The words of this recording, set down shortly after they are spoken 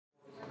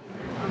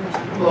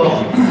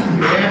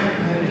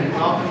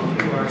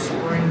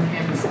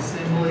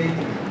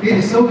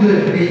so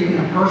good to be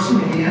in person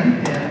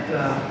again at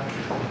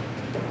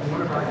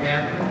one of our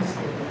gatherings.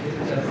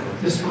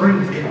 This spring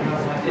has been kind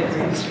of like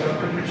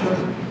rediscovering each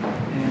other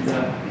and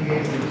being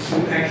able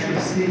to actually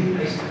see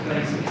face to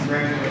face and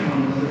congratulate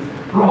one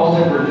another for all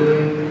that we're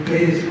doing.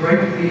 It is great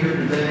to be here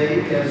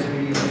today as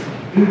we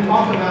do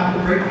talk about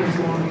the great things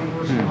going on in the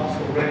university and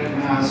also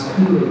recognize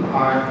two of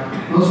our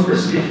most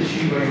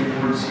prestigious UA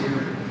awards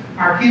here.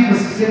 Our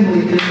campus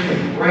assembly is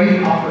a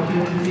great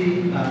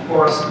opportunity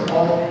for us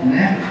all and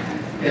that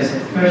as a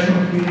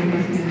professional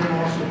community, and then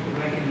also to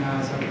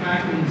recognize our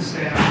faculty and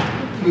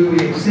staff who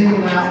we have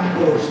singled out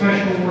for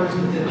special awards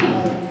within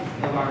all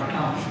of our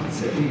accomplishments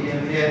that we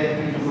have had at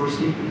the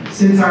university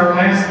since our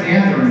last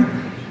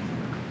gathering.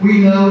 We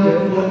know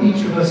that what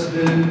each of us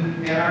do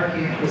at our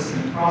campus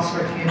and across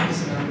our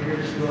campus and our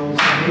various roles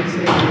makes a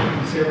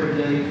difference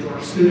every day for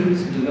our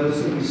students and to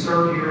those that we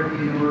serve here at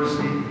the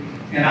university.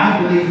 And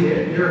I believe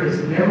that there has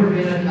never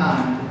been a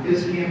time that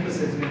this campus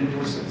has been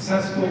more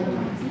successful,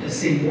 has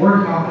seen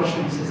more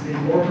accomplishments, has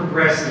been more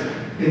progressive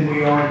than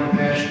we are in the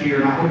past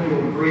year. And I hope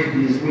you'll agree with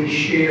me as we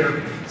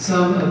share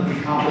some of the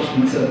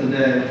accomplishments of the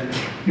day.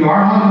 You know,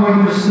 our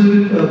ongoing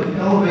pursuit of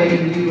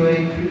elevating UA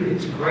to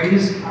its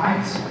greatest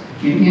heights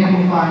and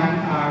amplifying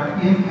our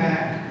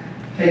impact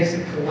takes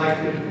a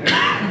collective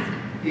effort.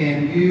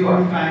 And you,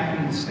 our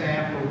faculty and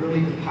staff, are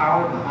really the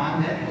power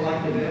behind that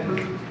collective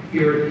effort.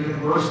 Here at the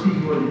university,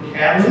 you are the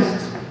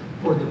catalysts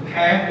for the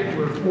path that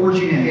we're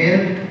forging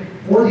ahead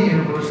for the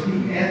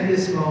university at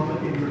this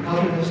moment, and you're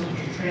helping us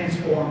to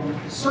transform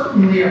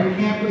certainly our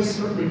campus,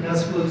 certainly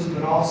Tuscaloosa,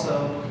 but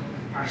also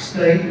our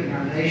state and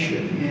our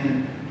nation.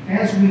 And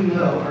as we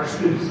know, our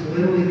students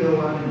literally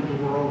go out into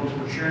the world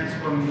and we're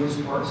transforming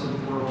those parts of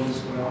the world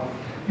as well.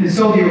 And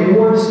so the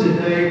awards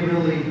today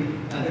really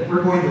that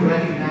we're going to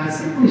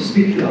recognize, they really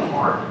speak to the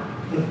heart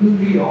of who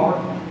we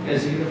are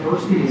as a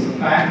university, as a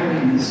faculty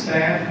and the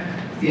staff,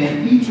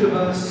 and each of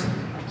us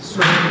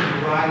serve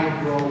a variety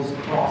of roles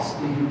across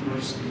the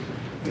university.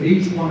 But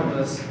each one of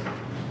us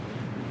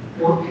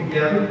work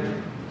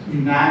together,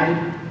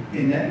 united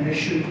in that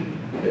mission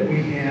that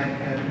we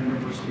have at the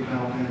University of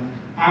Alabama.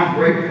 I'm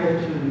grateful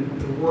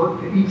to the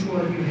work that each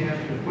one of you have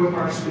to equip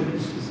our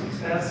students to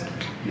success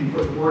and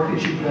for the work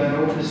that you've done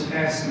over this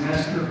past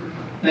semester.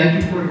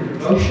 Thank you for your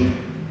devotion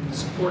and the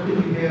support that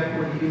you have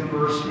for the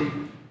university.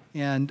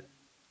 And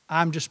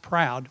I'm just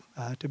proud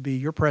to be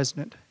your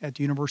president at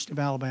the University of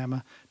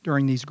Alabama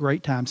during these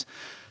great times.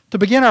 To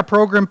begin our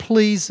program,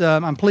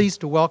 I'm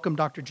pleased to welcome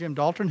Dr. Jim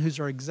Dalton,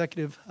 who's our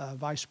Executive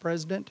Vice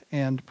President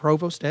and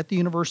Provost at the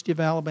University of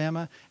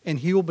Alabama, and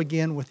he will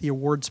begin with the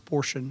awards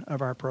portion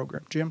of our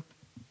program. Jim?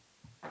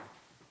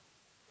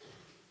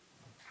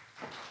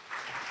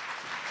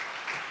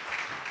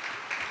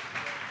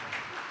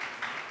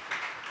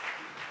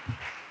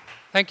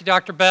 Thank you,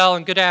 Dr. Bell,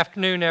 and good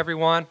afternoon,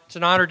 everyone. It's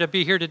an honor to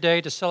be here today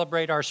to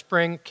celebrate our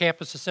Spring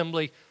Campus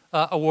Assembly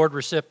Award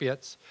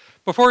recipients.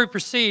 Before we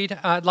proceed,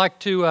 I'd like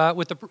to,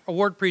 with the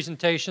award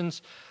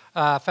presentations,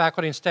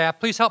 faculty and staff,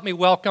 please help me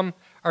welcome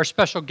our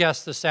special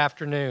guests this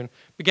afternoon,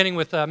 beginning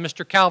with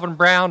Mr. Calvin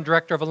Brown,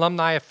 Director of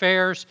Alumni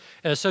Affairs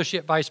and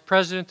Associate Vice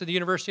President of the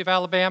University of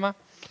Alabama.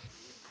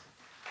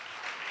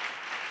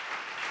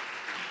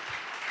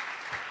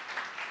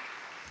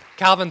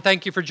 Calvin,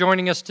 thank you for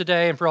joining us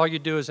today and for all you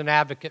do as an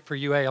advocate for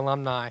UA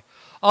alumni.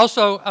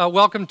 Also,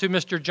 welcome to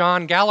Mr.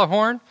 John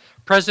Gallahorn,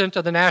 President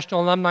of the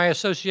National Alumni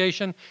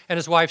Association, and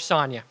his wife,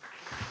 Sonia.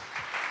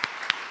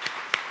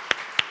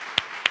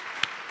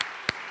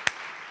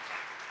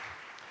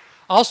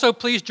 Also,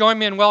 please join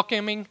me in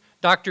welcoming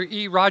Dr.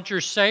 E.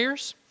 Rogers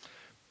Sayers.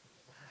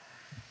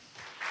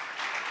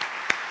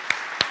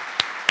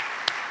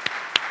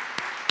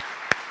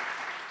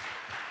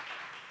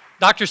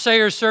 Dr.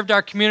 Sayers served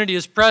our community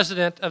as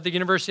president of the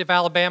University of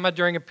Alabama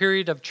during a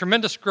period of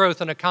tremendous growth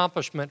and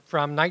accomplishment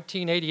from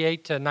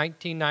 1988 to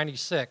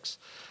 1996.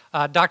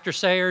 Dr.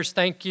 Sayers,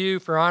 thank you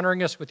for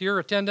honoring us with your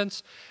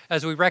attendance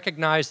as we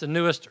recognize the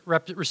newest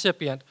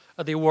recipient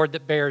of the award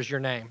that bears your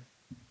name.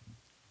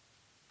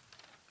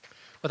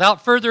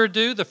 Without further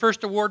ado, the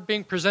first award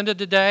being presented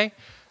today,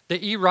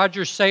 the E.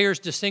 Rogers Sayers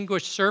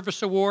Distinguished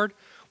Service Award,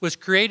 was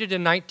created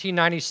in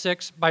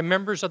 1996 by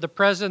members of the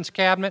President's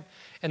Cabinet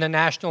and the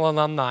National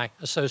Alumni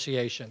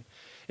Association.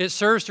 It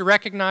serves to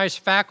recognize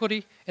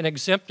faculty and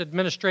exempt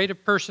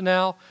administrative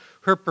personnel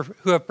who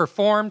have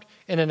performed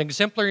in an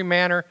exemplary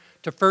manner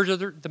to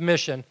further the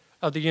mission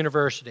of the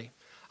university.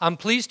 I'm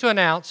pleased to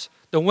announce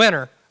the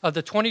winner of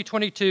the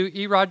 2022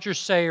 E. Rogers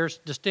Sayers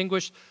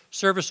Distinguished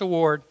Service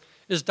Award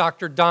is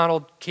Dr.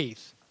 Donald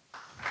Keith.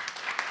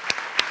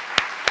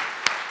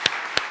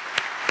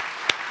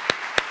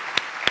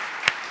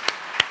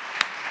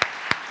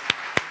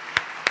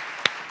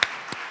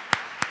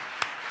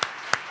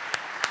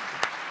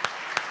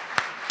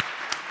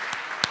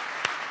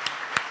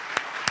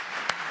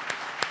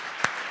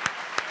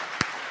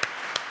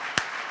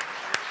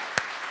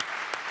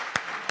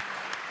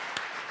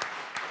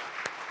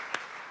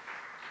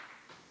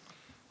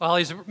 While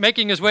he's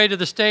making his way to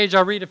the stage,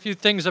 I'll read a few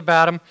things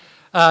about him.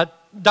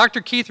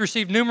 Dr. Keith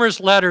received numerous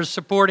letters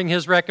supporting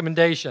his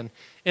recommendation.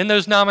 In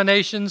those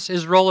nominations,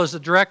 his role as the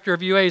director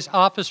of UA's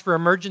Office for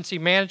Emergency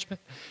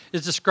Management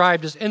is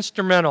described as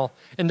instrumental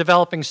in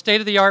developing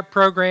state-of-the-art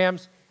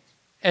programs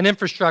and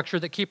infrastructure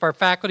that keep our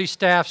faculty,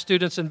 staff,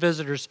 students, and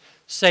visitors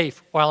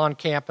safe while on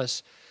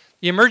campus.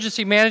 The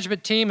emergency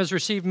management team has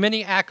received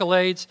many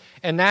accolades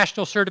and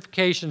national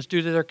certifications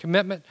due to their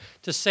commitment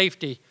to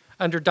safety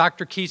under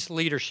Dr. Keith's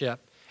leadership.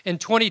 In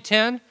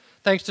 2010,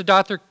 thanks to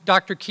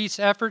Dr. Keith's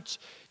efforts,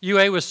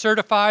 UA was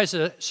certified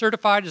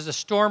as a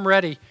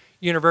storm-ready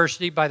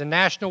university by the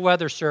National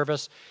Weather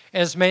Service and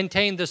has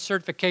maintained this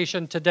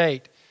certification to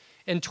date.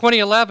 In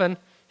 2011,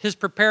 his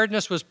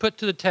preparedness was put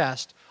to the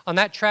test. On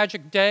that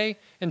tragic day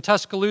in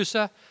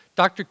Tuscaloosa,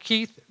 Dr.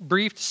 Keith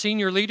briefed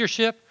senior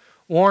leadership,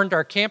 warned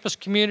our campus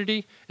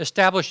community,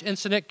 established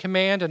incident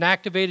command, and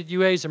activated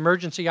UA's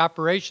Emergency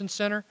Operations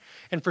Center.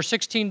 And for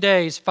 16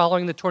 days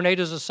following the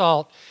tornado's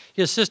assault,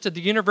 he assisted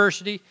the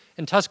university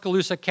and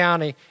Tuscaloosa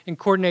County in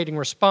coordinating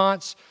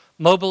response,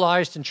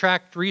 mobilized and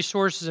tracked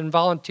resources and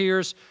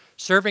volunteers,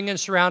 serving in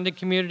surrounding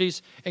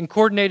communities, and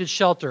coordinated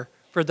shelter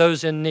for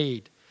those in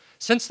need.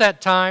 Since that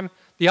time,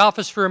 the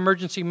Office for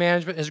Emergency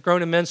Management has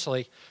grown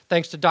immensely,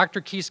 thanks to Dr.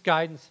 Keith's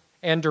guidance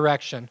and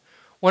direction.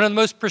 One of the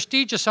most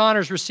prestigious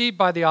honors received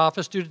by the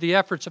office due to the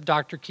efforts of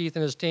Dr. Keith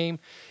and his team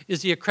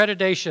is the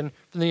accreditation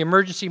from the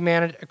Emergency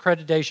Management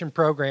Accreditation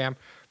Program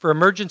for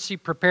emergency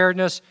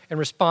preparedness and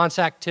response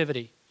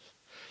activity.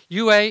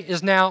 UA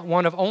is now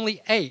one of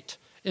only 8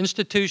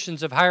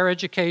 institutions of higher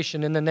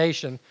education in the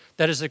nation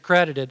that is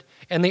accredited,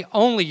 and the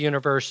only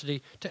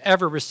university to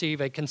ever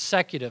receive a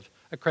consecutive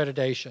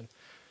accreditation.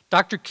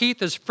 Dr.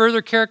 Keith is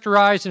further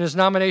characterized in his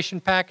nomination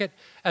packet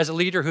as a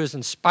leader who is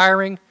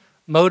inspiring,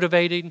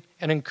 motivating,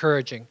 and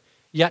encouraging,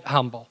 yet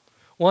humble,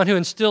 one who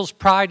instills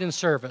pride in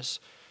service.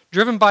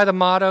 Driven by the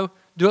motto,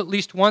 do at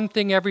least one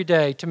thing every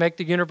day to make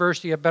the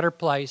university a better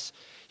place,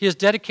 he has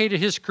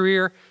dedicated his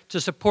career to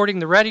supporting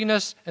the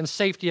readiness and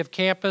safety of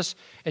campus,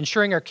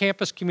 ensuring our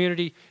campus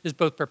community is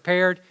both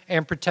prepared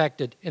and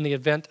protected in the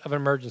event of an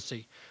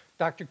emergency.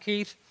 Dr.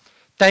 Keith,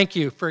 thank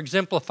you for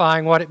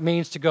exemplifying what it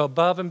means to go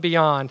above and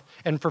beyond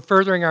and for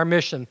furthering our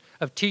mission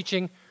of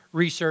teaching,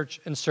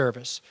 research, and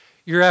service.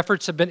 Your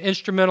efforts have been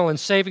instrumental in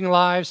saving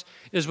lives.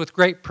 It is with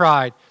great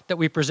pride that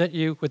we present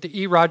you with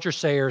the E. Roger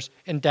Sayers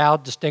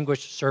Endowed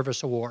Distinguished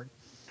Service Award.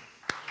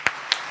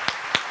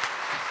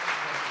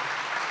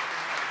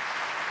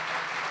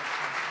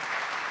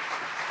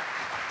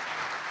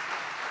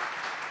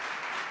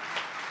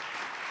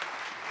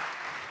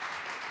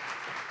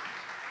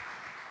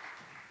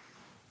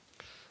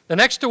 The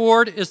next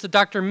award is the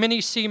Dr.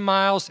 Minnie C.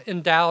 Miles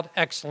Endowed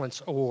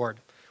Excellence Award,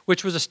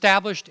 which was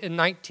established in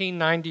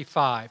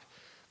 1995.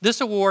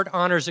 This award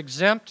honors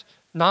exempt,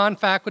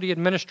 non-faculty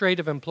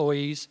administrative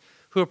employees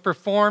who have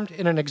performed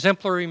in an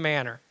exemplary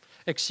manner,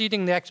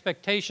 exceeding the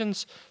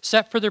expectations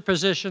set for their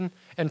position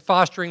and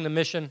fostering the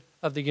mission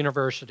of the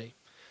university.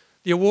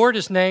 The award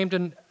is named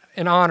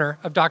in honor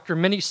of Dr.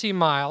 Minnie C.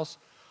 Miles,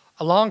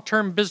 a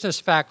long-term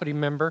business faculty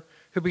member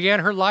who began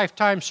her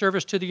lifetime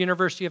service to the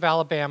University of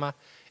Alabama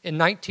in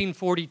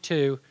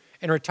 1942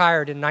 and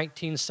retired in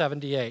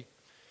 1978.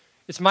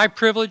 It's my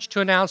privilege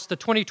to announce the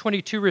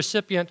 2022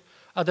 recipient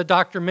of the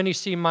Dr. Minnie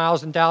C.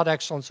 Miles Endowed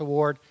Excellence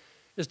Award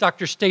is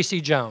Dr.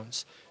 Stacy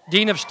Jones,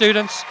 Dean of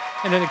Students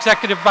and an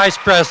Executive Vice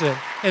President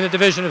in the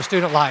Division of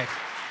Student Life.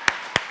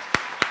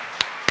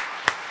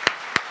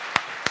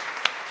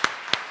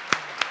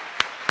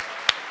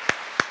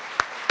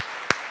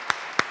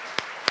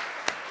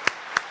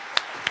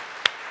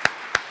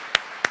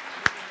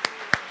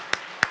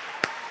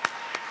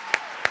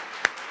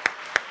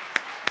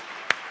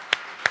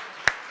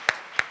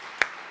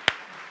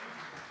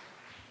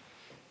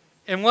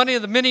 In one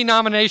of the many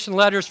nomination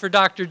letters for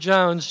Dr.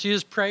 Jones, she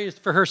is praised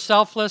for her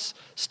selfless,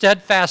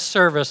 steadfast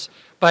service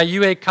by a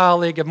UA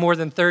colleague of more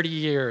than 30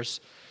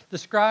 years.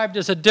 Described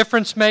as a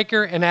difference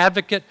maker and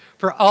advocate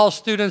for all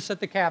students at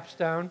the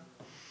capstone,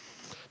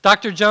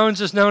 Dr. Jones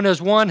is known as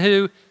one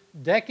who,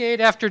 decade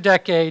after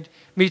decade,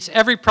 meets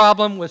every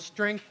problem with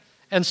strength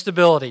and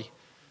stability.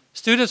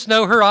 Students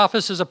know her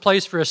office is a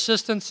place for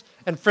assistance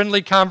and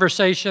friendly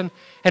conversation,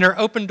 and her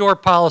open door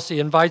policy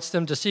invites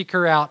them to seek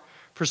her out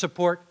for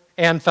support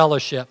and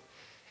fellowship.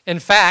 In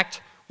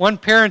fact, one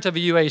parent of a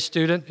UA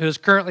student who is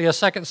currently a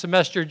second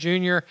semester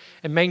junior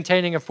and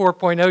maintaining a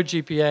 4.0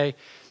 GPA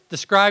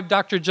described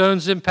Dr.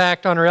 Jones'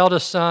 impact on her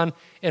eldest son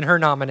in her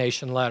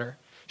nomination letter.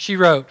 She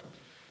wrote,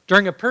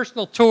 "During a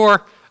personal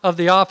tour of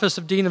the Office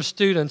of Dean of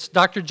Students,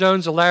 Dr.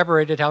 Jones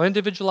elaborated how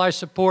individualized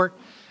support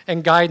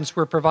and guidance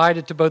were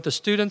provided to both the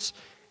students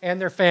and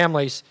their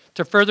families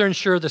to further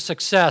ensure the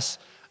success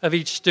of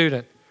each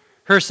student.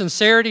 Her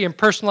sincerity and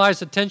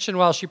personalized attention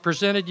while she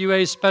presented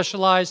UA's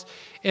specialized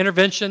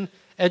intervention,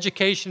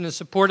 education, and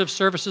supportive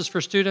services for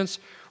students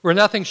were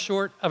nothing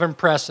short of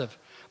impressive.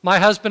 My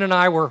husband and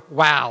I were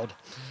wowed.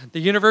 The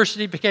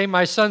university became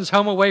my son's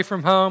home away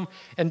from home,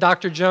 and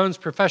Dr. Jones'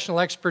 professional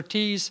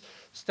expertise,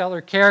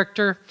 stellar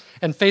character,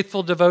 and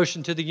faithful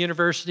devotion to the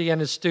university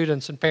and its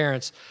students and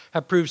parents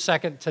have proved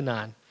second to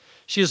none.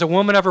 She is a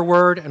woman of her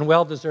word and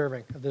well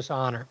deserving of this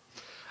honor.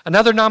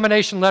 Another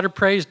nomination letter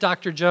praised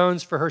Dr.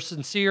 Jones for her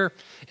sincere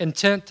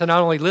intent to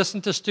not only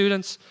listen to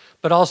students,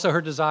 but also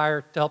her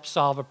desire to help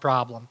solve a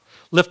problem,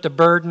 lift a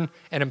burden,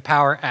 and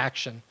empower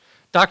action.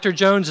 Dr.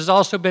 Jones has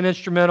also been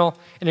instrumental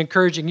in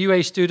encouraging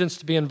UA students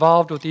to be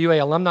involved with the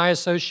UA Alumni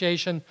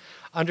Association,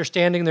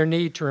 understanding their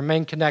need to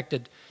remain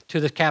connected to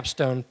the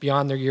capstone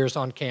beyond their years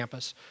on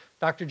campus.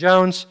 Dr.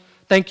 Jones,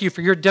 thank you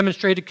for your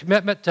demonstrated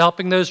commitment to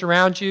helping those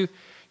around you.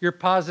 Your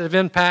positive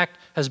impact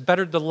has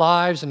bettered the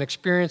lives and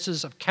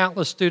experiences of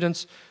countless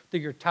students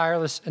through your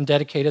tireless and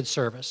dedicated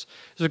service.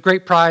 It's with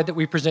great pride that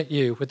we present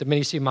you with the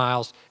Minnie C.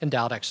 Miles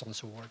Endowed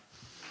Excellence Award.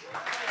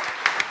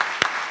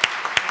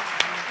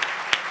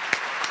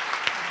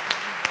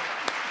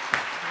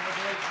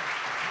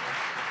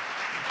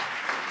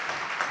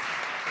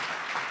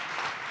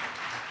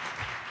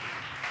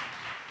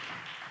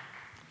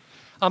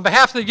 On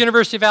behalf of the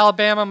University of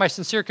Alabama, my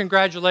sincere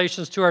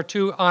congratulations to our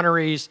two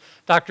honorees,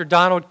 Dr.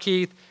 Donald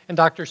Keith and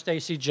Dr.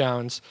 Stacy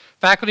Jones.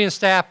 Faculty and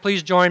staff,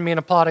 please join me in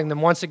applauding them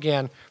once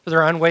again for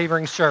their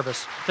unwavering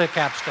service to the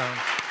capstone.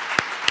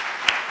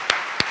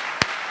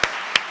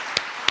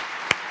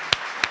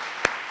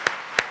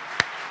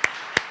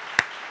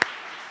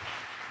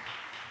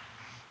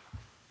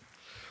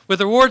 With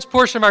the awards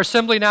portion of our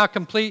assembly now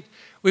complete,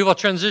 we will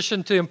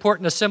transition to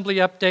important assembly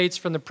updates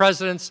from the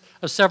presidents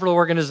of several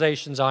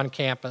organizations on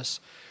campus.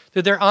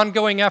 Through their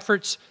ongoing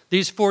efforts,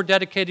 these four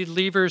dedicated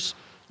leaders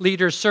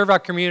serve our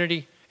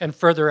community and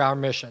further our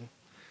mission.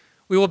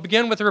 We will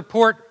begin with a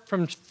report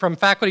from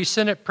Faculty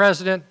Senate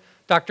President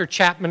Dr.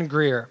 Chapman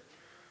Greer.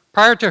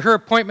 Prior to her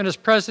appointment as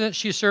president,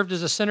 she served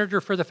as a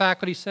senator for the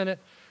Faculty Senate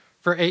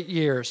for 8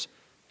 years.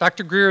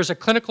 Dr. Greer is a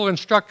clinical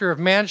instructor of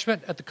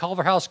management at the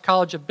Culver House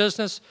College of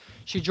Business.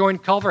 She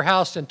joined Culver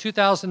House in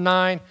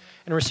 2009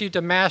 and received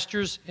a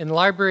master's in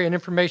library and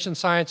information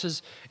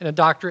sciences and a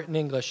doctorate in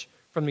English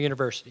from the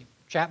university.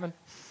 Chapman?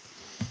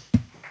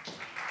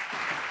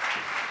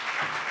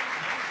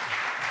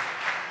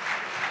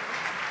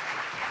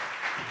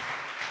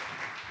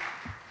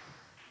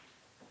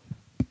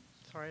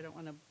 Sorry, I don't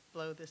want to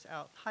blow this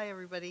out. Hi,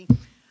 everybody.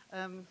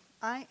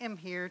 I am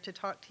here to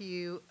talk to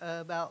you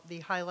about the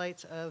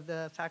highlights of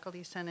the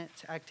Faculty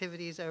Senate's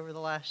activities over the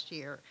last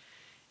year.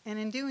 And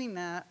in doing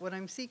that, what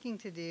I'm seeking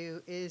to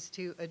do is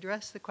to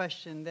address the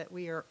question that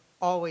we are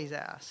always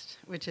asked,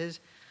 which is,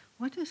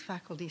 what does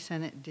Faculty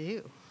Senate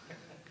do?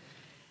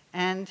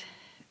 And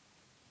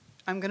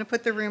I'm going to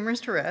put the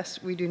rumors to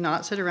rest. We do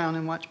not sit around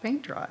and watch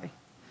paint dry.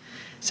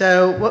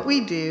 So what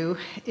we do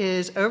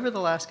is, over the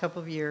last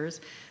couple of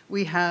years,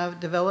 we have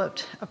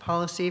developed a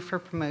policy for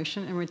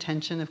promotion and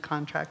retention of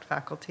contract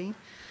faculty,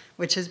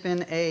 which has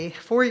been a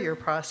 4-year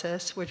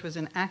process, which was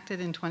enacted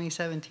in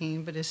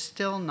 2017, but is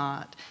still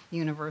not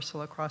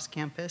universal across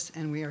campus,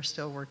 and we are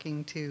still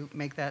working to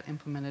make that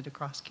implemented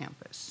across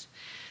campus.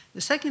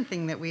 The second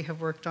thing that we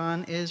have worked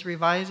on is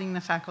revising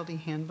the faculty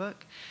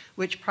handbook,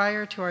 which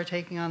prior to our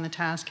taking on the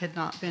task had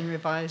not been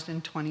revised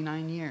in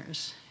 29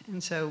 years.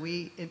 And so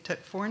it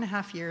took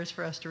 4.5 years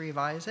for us to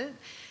revise it,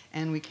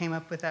 and we came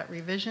up with that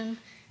revision.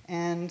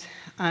 And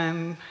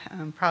I'm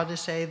proud to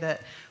say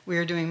that we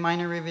are doing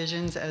minor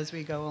revisions as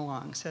we go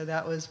along. So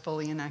that was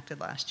fully enacted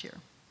last year.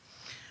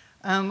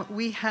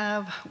 We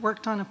have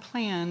worked on a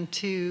plan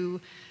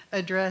to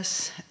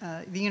address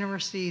the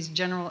university's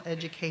general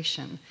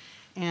education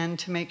and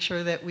to make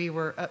sure that we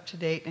were up to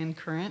date and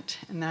current.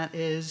 And that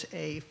is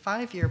a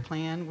 5-year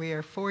plan. We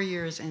are 4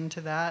 years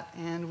into that,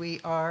 and we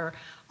are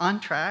on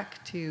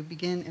track to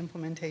begin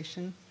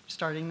implementation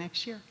starting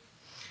next year.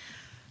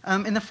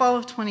 In the fall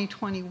of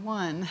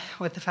 2021,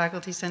 what the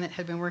Faculty Senate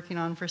had been working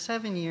on for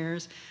 7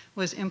 years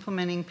was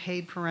implementing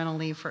paid parental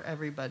leave for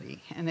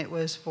everybody. And it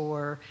was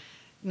for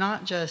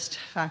not just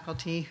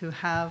faculty who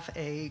have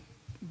a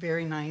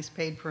very nice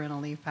paid parental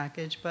leave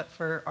package, but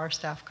for our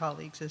staff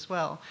colleagues as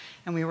well.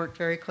 And we worked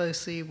very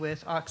closely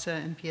with OXA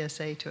and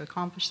PSA to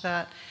accomplish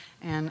that.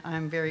 And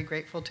I'm very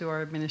grateful to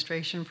our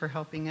administration for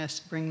helping us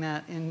bring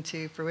that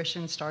into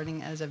fruition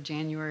starting as of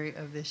January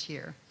of this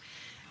year.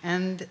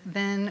 And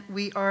then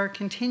we are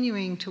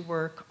continuing to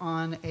work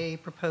on a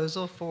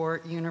proposal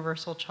for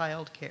universal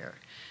child care.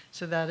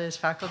 So that is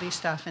faculty,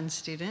 staff, and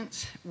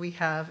students. We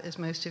have, as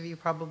most of you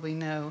probably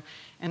know,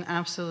 an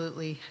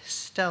absolutely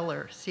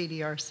stellar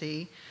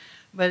CDRC,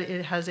 but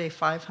it has a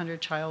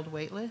 500-child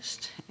wait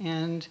list,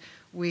 and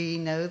we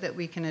know that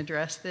we can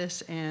address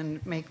this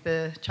and make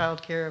the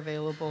child care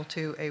available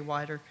to a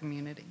wider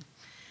community.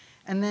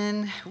 And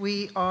then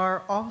we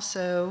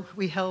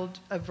held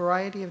a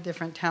variety of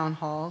different town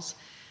halls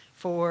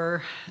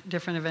for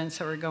different events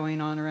that were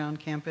going on around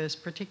campus,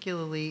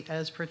 particularly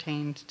as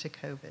pertained to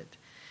COVID.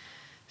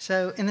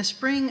 So in the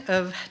spring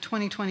of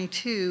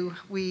 2022,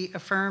 we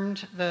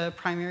affirmed the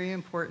primary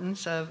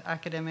importance of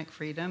academic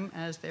freedom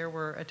as there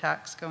were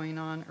attacks going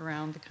on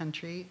around the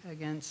country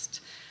against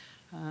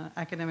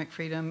academic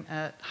freedom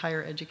at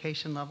higher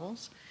education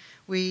levels.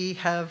 We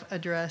have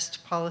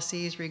addressed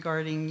policies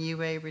regarding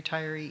UA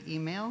retiree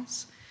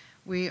emails.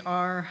 We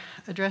are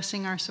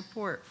addressing our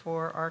support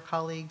for our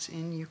colleagues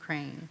in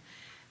Ukraine.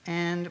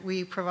 And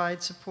we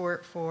provide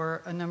support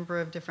for a number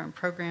of different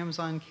programs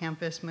on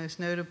campus, most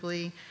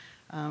notably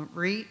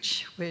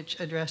REACH, which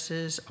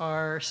addresses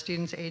our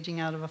students aging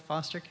out of a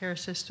foster care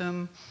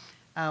system,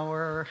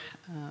 our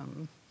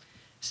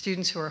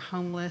students who are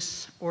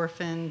homeless,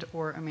 orphaned,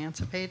 or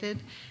emancipated.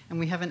 And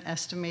we have an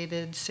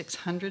estimated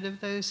 600 of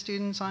those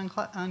students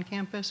on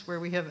campus, where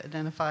we have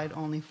identified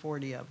only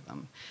 40 of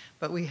them.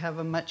 But we have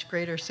a much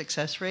greater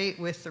success rate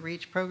with the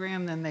REACH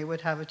program than they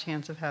would have a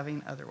chance of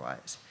having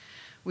otherwise.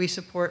 We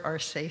support our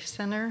SAFE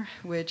Center,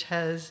 which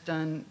has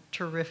done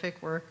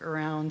terrific work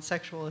around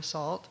sexual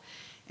assault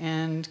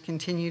and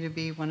continue to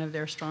be one of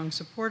their strong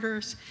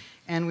supporters.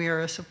 And we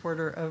are a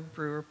supporter of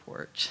Brewer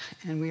Porch.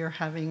 And we are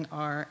having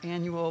our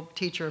annual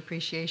Teacher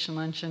Appreciation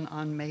Luncheon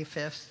on May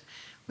 5th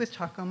with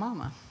Taco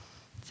Mama.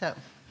 So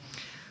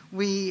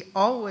we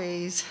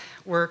always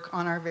work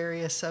on our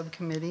various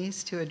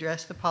subcommittees to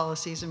address the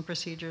policies and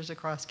procedures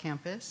across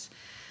campus.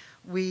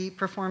 We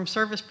perform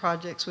service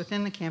projects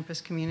within the campus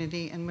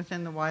community and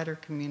within the wider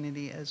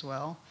community as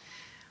well.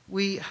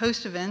 We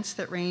host events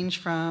that range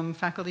from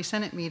Faculty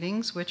Senate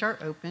meetings, which are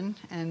open,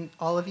 and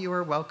all of you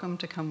are welcome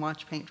to come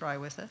watch paint dry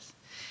with us,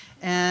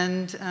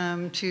 and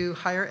to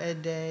Higher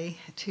Ed Day,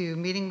 to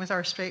meeting with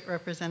our state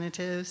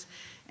representatives,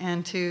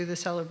 and to the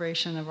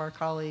celebration of our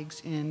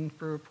colleagues in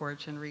Brewer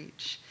Porch and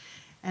REACH.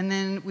 And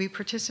then we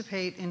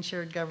participate in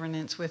shared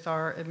governance with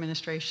our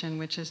administration,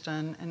 which has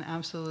done an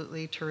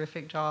absolutely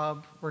terrific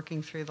job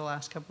working through the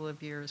last couple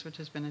of years, which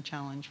has been a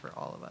challenge for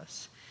all of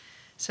us.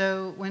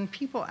 So when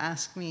people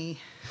ask me,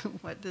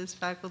 what does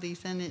Faculty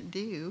Senate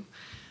do?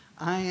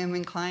 I am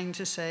inclined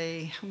to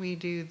say we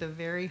do the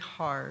very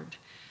hard,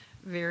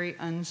 very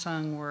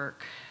unsung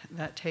work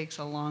that takes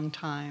a long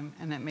time,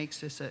 and that makes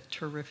this a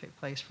terrific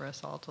place for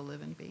us all to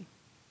live and be.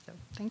 So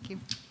thank you.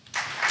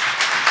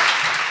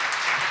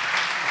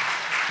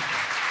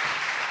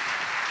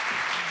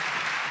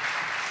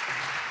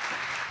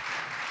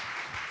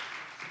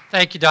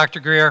 Thank you, Dr.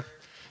 Greer.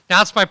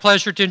 Now it's my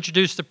pleasure to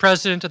introduce the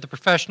President of the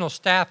Professional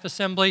Staff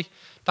Assembly,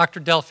 Dr.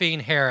 Delphine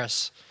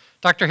Harris.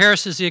 Dr.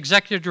 Harris is the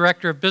Executive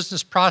Director of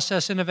Business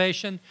Process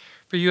Innovation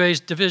for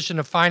UA's Division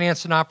of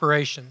Finance and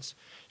Operations.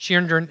 She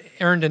earned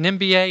an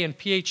MBA and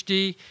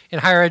PhD in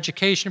higher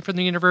education from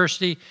the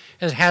university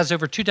and has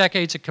over 2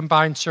 decades of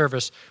combined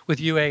service with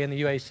UA and the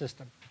UA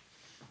system.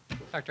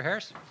 Dr.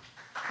 Harris?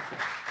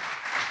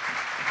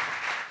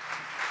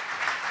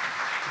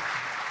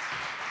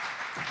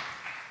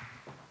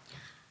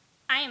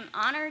 I am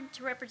honored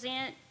to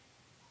represent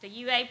the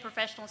UA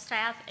professional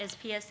staff as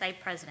PSA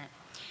president.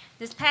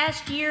 This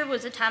past year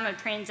was a time of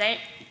transition.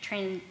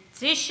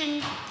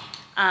 We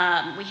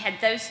had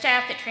those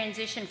staff that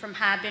transitioned from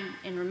hybrid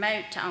and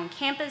remote to on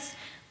campus.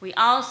 We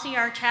all see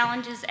our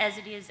challenges as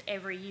it is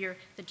every year.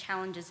 The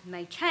challenges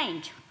may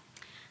change.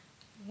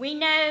 We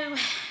know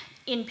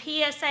in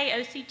PSA,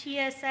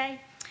 OCTSA,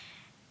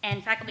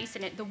 and Faculty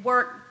Senate, the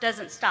work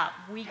doesn't stop.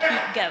 We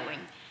keep going.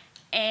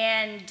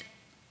 And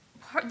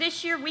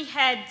this year we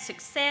had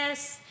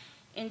success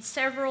in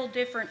several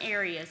different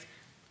areas.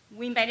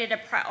 We made it a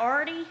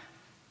priority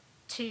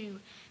to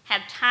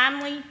have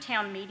timely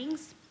town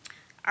meetings.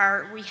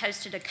 We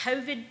hosted a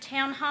COVID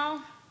town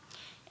hall,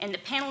 and the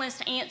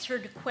panelists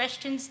answered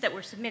questions that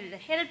were submitted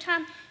ahead of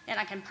time, and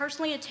I can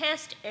personally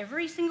attest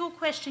every single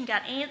question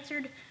got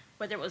answered,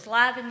 whether it was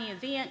live in the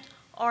event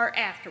or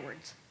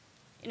afterwards.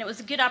 And it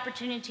was a good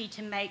opportunity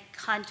to make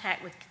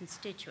contact with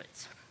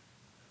constituents.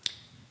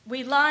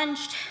 We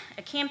launched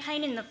a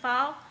campaign in the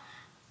fall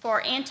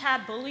for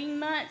Anti-Bullying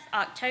Month,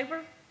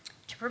 October,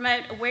 to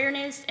promote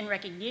awareness and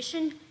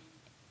recognition.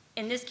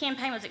 And this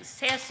campaign was a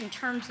success in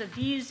terms of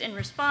views and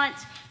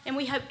response, and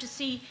we hope to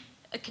see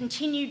a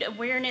continued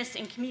awareness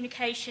and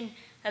communication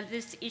of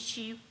this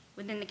issue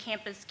within the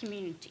campus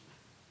community.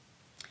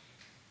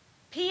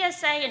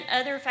 PSA and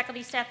other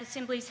faculty staff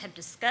assemblies have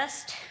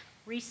discussed,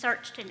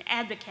 researched, and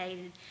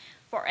advocated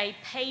for a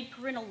paid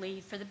parental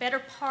leave for the better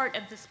part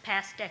of this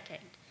past decade.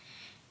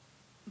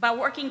 By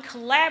working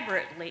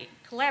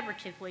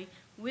collaboratively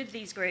with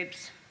these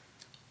groups,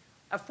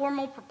 a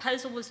formal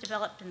proposal was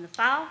developed in the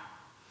fall,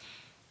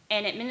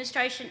 and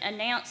administration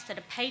announced that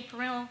a paid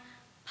parental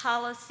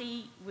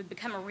policy would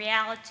become a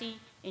reality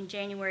in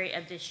January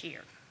of this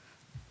year.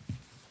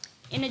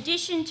 In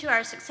addition to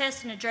our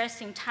success in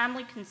addressing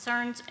timely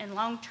concerns and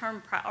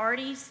long-term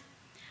priorities,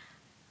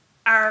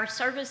 our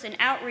Service and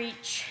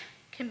Outreach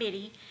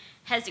Committee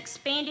has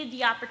expanded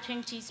the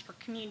opportunities for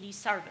community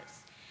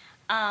service,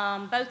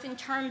 both in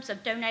terms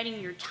of donating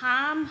your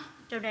time,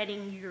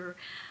 donating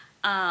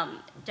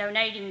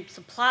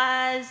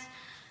supplies,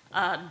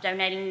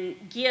 donating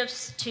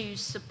gifts to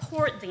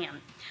support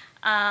them.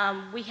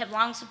 We have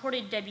long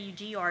supported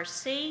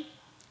WGRC,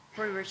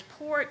 Brewer's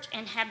Porch,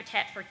 and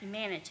Habitat for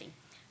Humanity.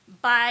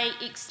 By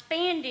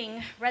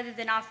expanding, rather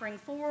than offering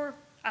 4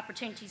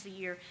 opportunities a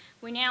year,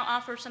 we now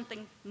offer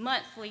something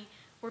monthly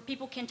where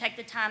people can take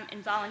the time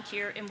and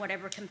volunteer in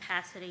whatever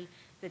capacity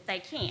that they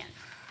can.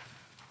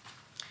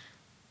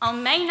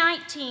 On May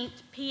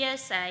 19th,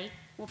 PSA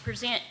will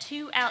present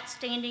 2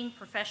 outstanding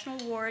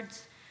professional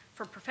awards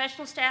for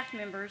professional staff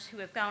members who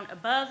have gone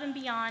above and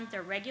beyond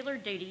their regular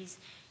duties,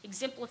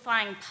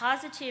 exemplifying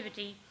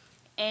positivity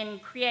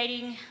and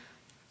creating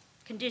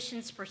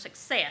conditions for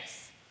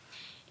success.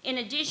 In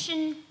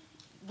addition,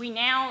 we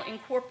now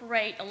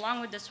incorporate,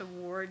 along with this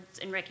awards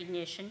and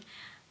recognition,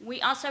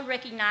 we also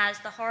recognize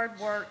the hard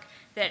work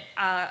that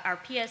our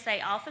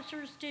PSA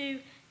officers do,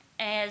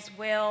 as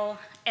well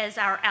as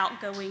our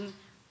outgoing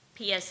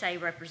PSA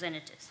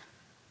representatives.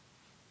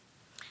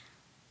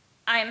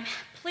 I am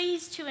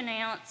pleased to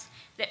announce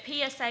that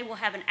PSA will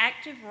have an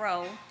active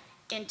role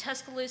in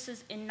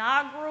Tuscaloosa's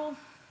inaugural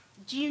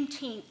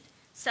Juneteenth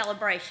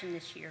celebration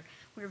this year.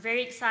 We're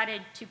very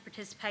excited to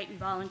participate and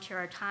volunteer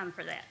our time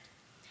for that.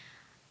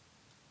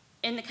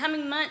 In the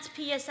coming months,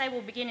 PSA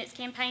will begin its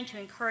campaign to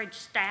encourage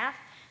staff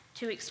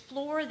to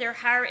explore their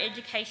higher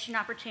education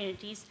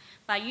opportunities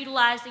by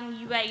utilizing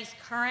UA's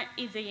current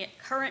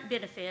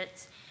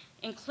benefits,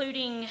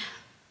 including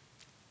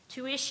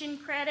tuition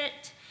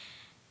credit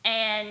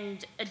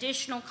and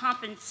additional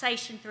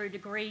compensation through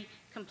degree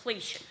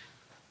completion.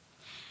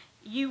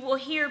 You will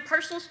hear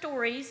personal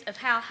stories of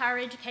how higher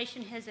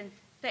education has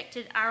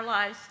affected our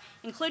lives,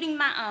 including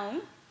my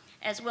own,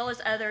 as well as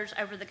others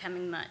over the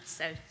coming months,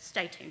 so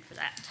stay tuned for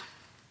that.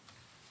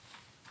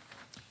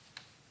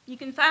 You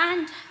can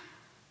find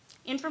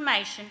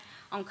information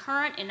on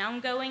current and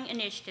ongoing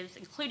initiatives,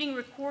 including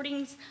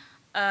recordings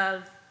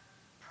of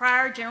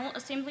prior General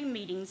Assembly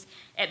meetings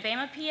at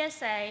Bama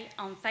PSA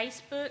on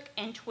Facebook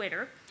and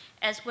Twitter,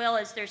 as well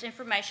as there's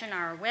information on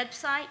our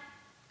website,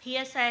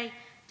 psa.ua.edu.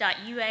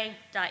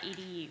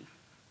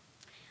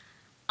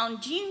 On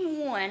June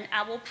 1,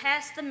 I will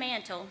pass the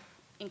mantle,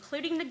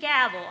 including the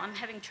gavel, I'm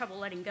having trouble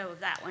letting go of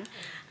that one,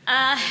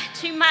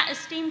 to my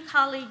esteemed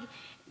colleague,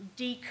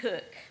 Dee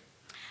Cook.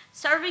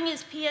 Serving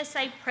as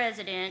PSA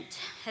president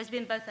has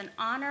been both an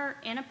honor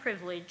and a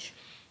privilege,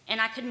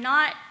 and I could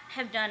not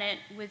have done it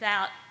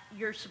without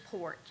your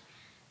support.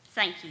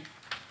 Thank you.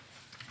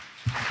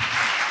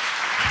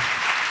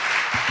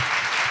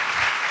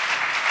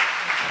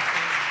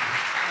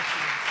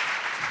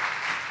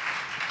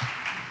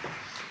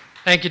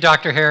 Thank you,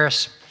 Dr.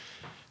 Harris.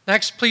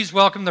 Next, please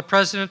welcome the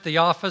President of the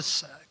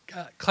Office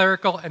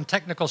Clerical and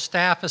Technical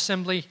Staff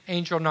Assembly,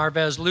 Angel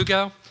Narvaez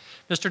Lugo.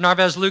 Mr.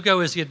 Narvaez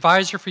Lugo is the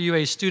advisor for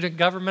UA Student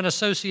Government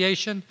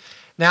Association,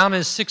 now in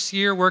his 6th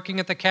year working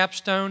at the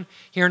Capstone.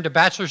 He earned a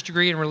bachelor's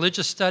degree in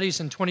religious studies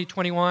in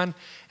 2021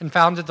 and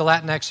founded the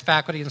Latinx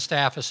Faculty and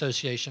Staff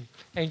Association.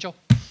 Angel.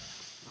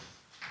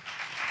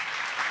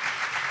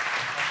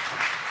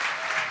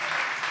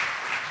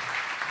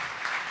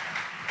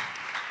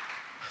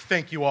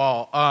 Thank you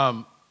all.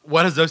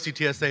 What has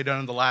OCTSA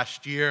done in the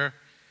last year?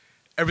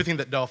 Everything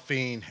that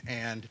Delphine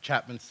and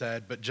Chapman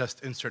said, but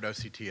just insert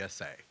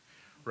OCTSA,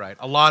 right?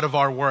 A lot of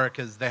our work,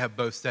 as they have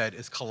both said,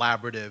 is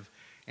collaborative,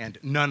 and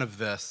none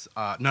of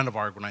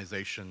our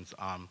organizations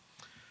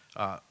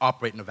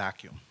operate in a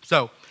vacuum.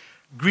 So,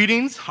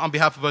 greetings on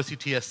behalf of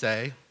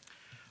OCTSA.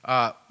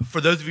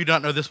 For those of you who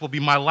don't know, this will be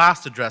my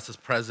last address as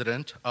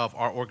president of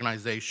our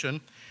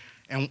organization,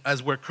 and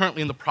as we're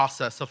currently in the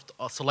process of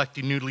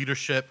selecting new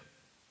leadership,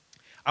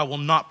 I will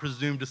not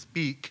presume to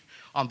speak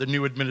on the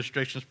new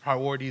administration's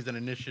priorities and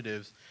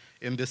initiatives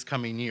in this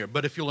coming year.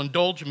 But if you'll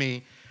indulge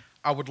me,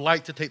 I would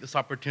like to take this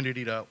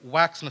opportunity to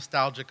wax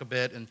nostalgic a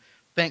bit and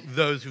thank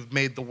those who've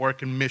made the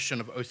work and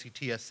mission of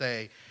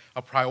OCTSA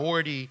a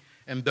priority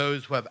and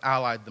those who have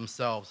allied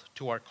themselves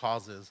to our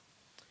causes.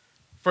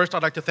 First,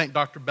 I'd like to thank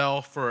Dr.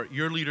 Bell for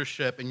your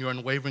leadership and your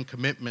unwavering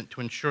commitment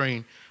to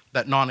ensuring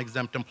that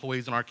non-exempt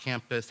employees on our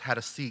campus had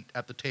a seat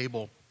at the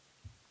table.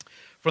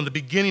 From the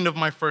beginning of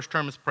my first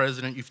term as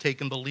president, you've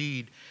taken the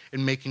lead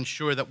in making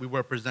sure that we were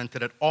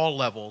represented at all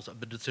levels of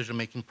the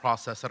decision-making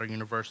process at our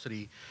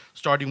university,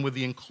 starting with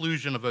the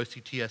inclusion of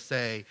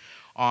OCTSA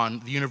on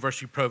the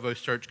University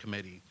Provost Search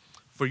Committee.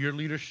 For your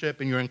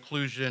leadership and your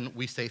inclusion,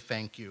 we say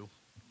thank you.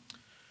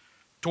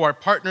 To our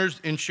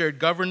partners in shared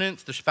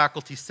governance, the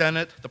Faculty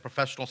Senate, the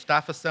Professional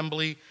Staff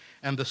Assembly,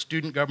 and the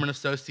Student Government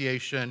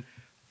Association,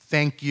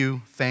 thank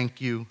you, thank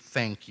you,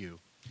 thank you.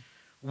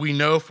 We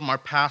know from our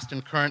past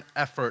and current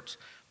efforts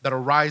that a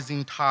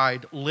rising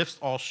tide lifts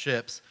all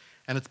ships,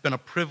 and it's been a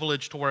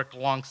privilege to work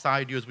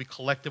alongside you as we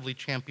collectively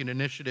champion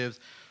initiatives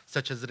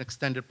such as an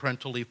extended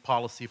parental leave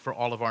policy for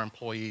all of our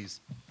employees.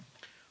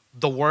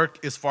 The work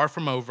is far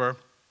from over,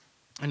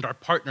 and our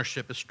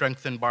partnership is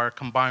strengthened by our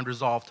combined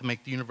resolve to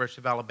make the University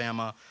of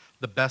Alabama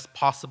the best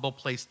possible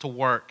place to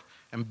work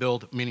and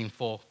build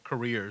meaningful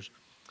careers.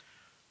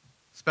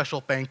 Special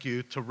thank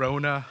you to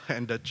Rona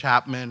and to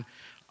Chapman,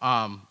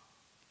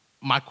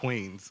 my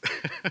queens.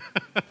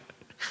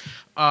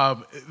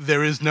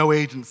 There is no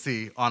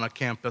agency on a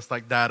campus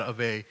like that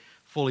of a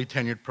fully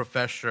tenured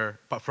professor,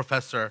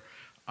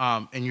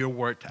 and your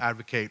work to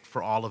advocate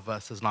for all of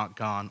us has not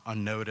gone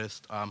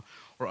unnoticed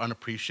or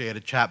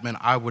unappreciated. Chapman,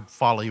 I would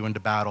follow you into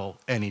battle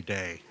any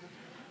day.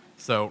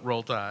 So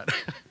roll tide.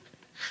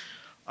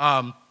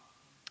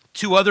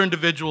 Two other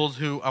individuals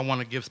who I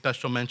want to give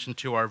special mention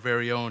to, our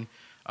very own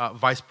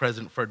Vice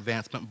President for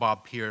Advancement,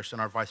 Bob Pierce,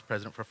 and our Vice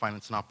President for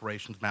Finance and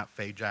Operations, Matt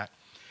Fajak.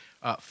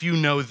 Few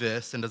know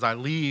this, and as I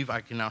leave,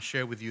 I can now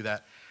share with you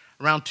that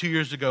around 2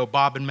 years ago,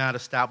 Bob and Matt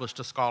established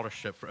a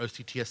scholarship for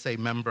OCTSA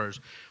members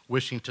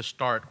wishing to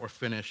start or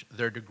finish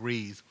their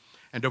degrees.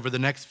 And over the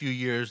next few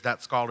years,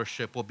 that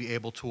scholarship will be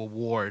able to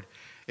award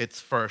its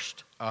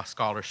first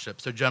scholarship.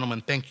 So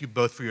gentlemen, thank you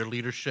both for your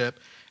leadership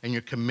and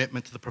your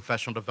commitment to the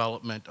professional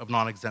development of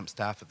non-exempt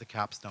staff at the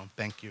Capstone.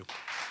 Thank you.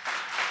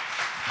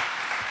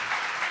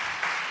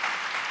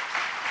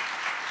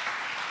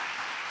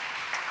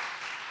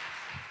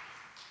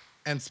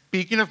 And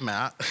speaking of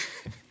Matt,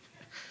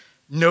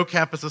 no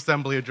campus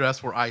assembly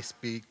address where I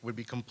speak would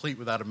be complete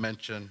without a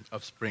mention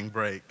of spring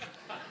break.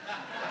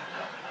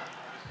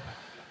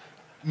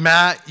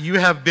 Matt, you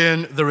have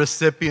been the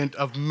recipient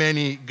of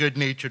many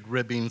good-natured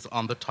ribbings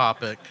on the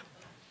topic.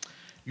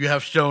 You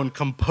have shown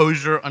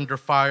composure under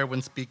fire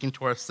when speaking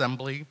to our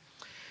assembly,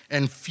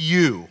 and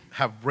few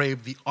have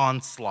braved the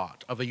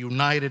onslaught of a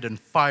united and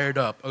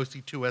fired-up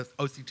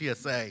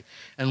OCTSA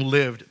and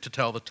lived to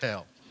tell the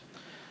tale.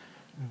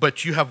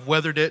 But you have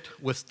weathered it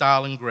with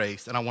style and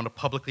grace, and I want to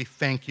publicly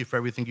thank you for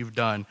everything you've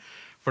done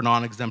for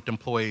non-exempt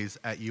employees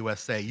at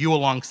USA. You,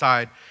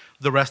 alongside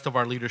the rest of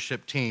our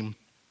leadership team,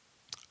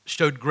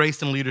 showed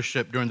grace and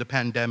leadership during the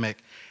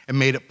pandemic and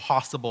made it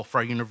possible for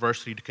our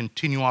university to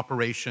continue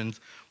operations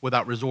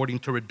without resorting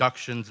to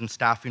reductions in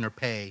staffing or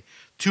pay,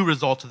 two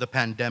results of the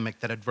pandemic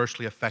that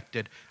adversely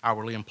affected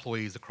hourly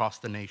employees across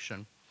the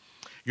nation.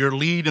 Your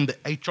lead in the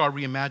HR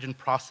Reimagined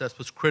process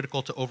was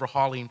critical to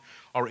overhauling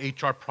our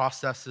HR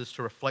processes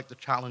to reflect the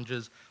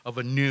challenges of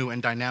a new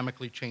and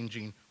dynamically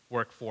changing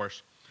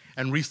workforce.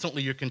 And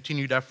recently, your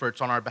continued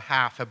efforts on our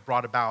behalf have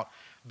brought about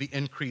the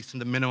increase in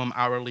the minimum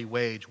hourly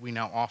wage we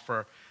now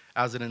offer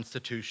as an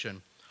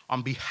institution.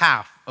 On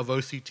behalf of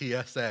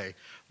OCTSA,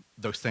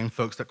 those same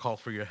folks that called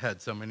for your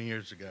head so many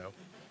years ago,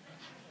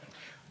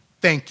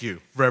 thank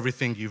you for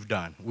everything you've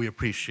done. We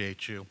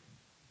appreciate you.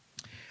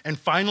 And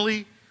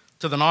finally,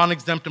 to the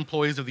non-exempt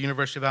employees of the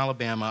University of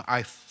Alabama,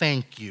 I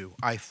thank you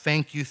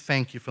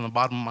from the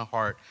bottom of my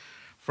heart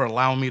for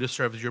allowing me to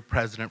serve as your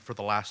president for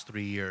the last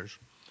 3 years.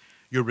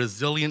 Your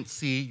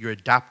resiliency, your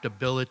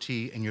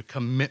adaptability, and your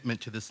commitment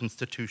to this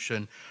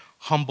institution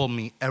humble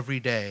me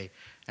every day,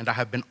 and I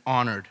have been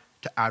honored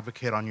to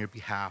advocate on your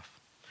behalf.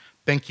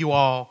 Thank you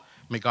all.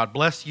 May God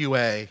bless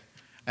UA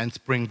and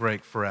spring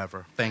break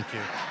forever. Thank you.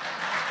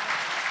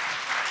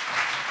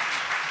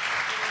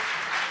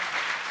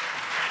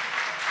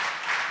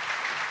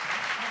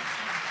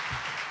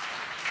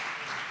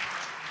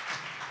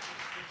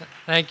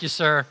 Thank you,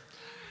 sir.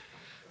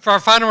 For our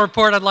final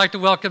report, I'd like to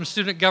welcome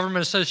Student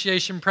Government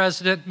Association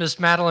President, Ms.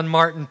 Madeline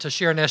Martin, to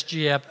share an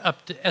SGA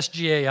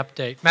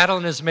update.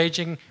 Madeline is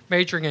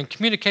majoring in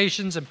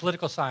communications and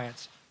political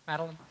science.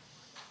 Madeline.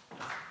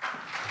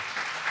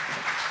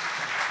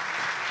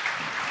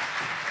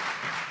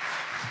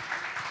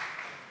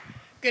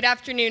 Good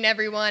afternoon,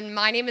 everyone.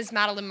 My name is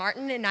Madeline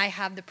Martin, and I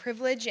have the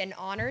privilege and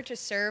honor to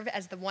serve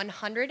as the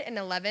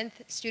 111th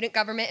Student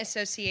Government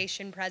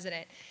Association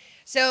President.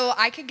 So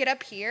I could get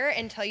up here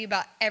and tell you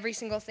about every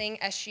single thing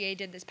SGA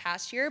did this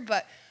past year,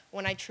 but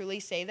when I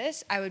truly say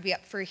this, I would be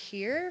up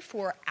here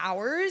for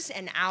hours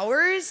and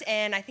hours,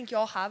 and I think you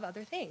all have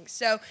other things.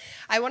 So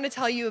I want to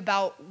tell you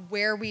about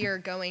where we are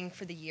going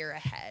for the year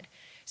ahead.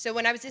 So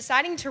when I was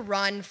deciding to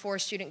run for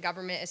Student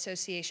Government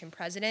Association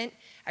President,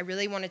 I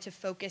really wanted to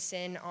focus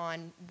in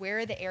on where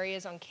are the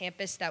areas on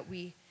campus that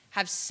we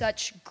have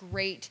such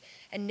great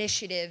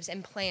initiatives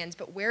and plans,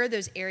 but where are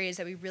those areas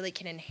that we really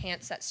can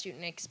enhance that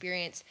student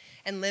experience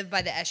and live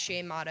by the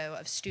SGA motto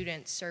of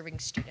students serving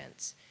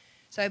students.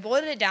 So I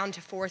boiled it down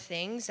to 4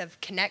 things of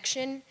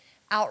connection,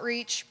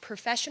 outreach,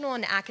 professional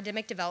and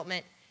academic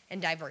development,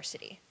 and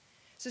diversity.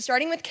 So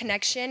starting with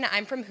connection,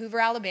 I'm from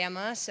Hoover,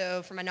 Alabama,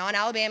 so for my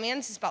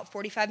non-Alabamians, it's about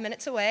 45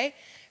 minutes away.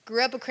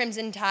 Grew up a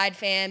Crimson Tide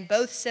fan,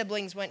 both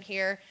siblings went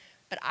here,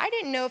 but I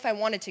didn't know if I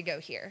wanted to go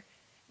here.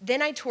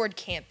 Then I toured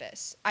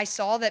campus. I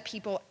saw that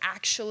people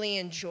actually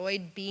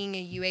enjoyed being a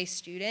UA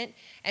student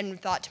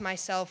and thought to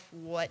myself,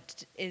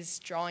 what is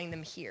drawing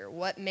them here?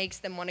 What makes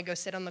them want to go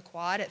sit on the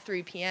quad at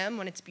 3 p.m.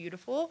 when it's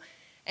beautiful?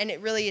 And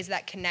it really is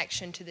that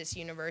connection to this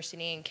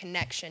university and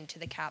connection to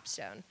the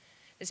Capstone.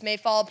 This may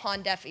fall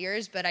upon deaf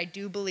ears, but I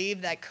do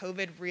believe that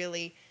COVID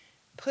really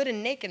put a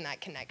nick in that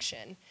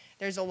connection.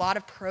 There's a lot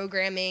of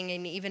programming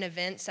and even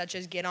events such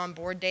as Get On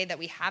Board Day that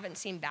we haven't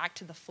seen back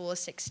to the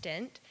fullest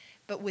extent.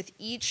 But with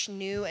each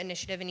new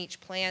initiative and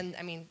each plan,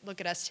 I mean, look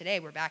at us today,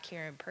 we're back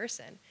here in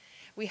person.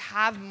 We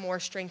have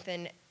more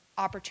strengthened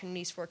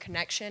opportunities for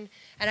connection,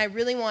 and I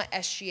really want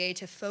SGA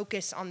to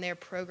focus on their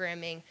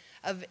programming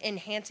of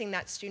enhancing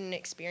that student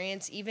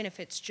experience, even if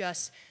it's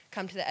just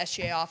come to the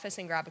SGA office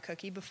and grab a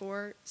cookie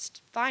before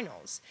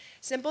finals.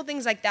 Simple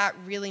things like that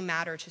really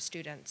matter to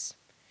students.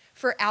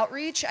 For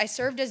outreach, I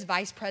served as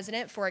vice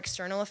president for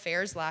external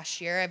affairs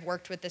last year. I've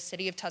worked with the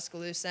city of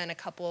Tuscaloosa and a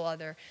couple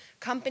other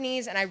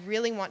companies, and I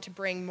really want to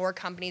bring more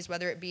companies,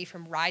 whether it be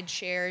from ride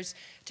shares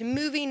to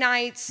movie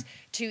nights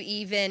to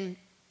even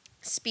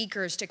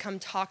speakers to come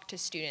talk to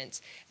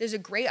students. There's a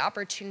great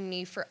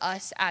opportunity for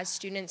us as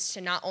students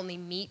to not only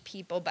meet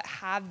people, but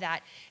have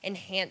that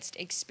enhanced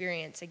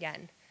experience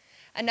again.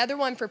 Another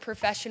one for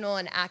professional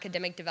and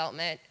academic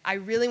development, I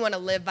really want to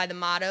live by the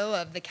motto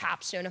of the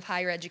capstone of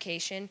higher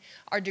education.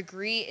 Our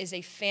degree is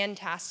a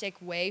fantastic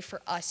way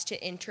for us to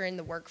enter in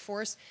the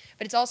workforce,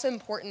 but it's also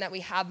important that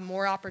we have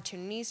more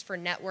opportunities for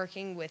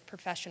networking with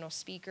professional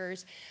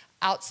speakers,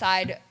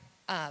 outside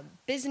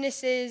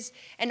businesses,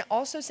 and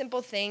also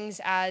simple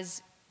things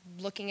as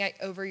looking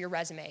over your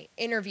resume,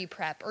 interview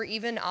prep, or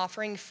even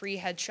offering free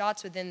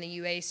headshots within the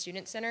UA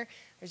Student Center.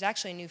 There's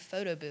actually a new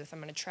photo booth I'm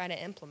going to try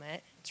to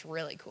implement. It's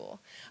really cool.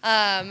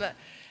 But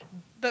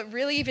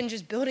really even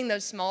just building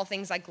those small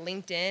things like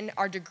LinkedIn,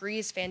 our degree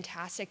is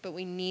fantastic, but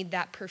we need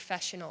that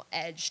professional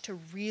edge to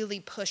really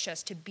push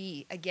us to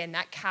be, again,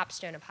 that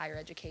capstone of higher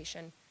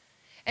education.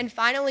 And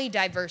finally,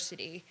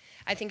 diversity.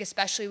 I think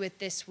especially with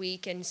this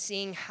week and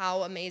seeing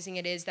how amazing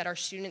it is that our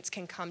students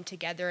can come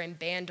together and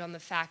band on the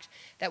fact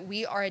that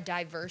we are a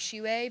diverse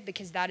UA,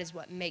 because that is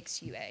what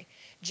makes UA.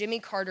 Jimmy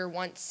Carter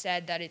once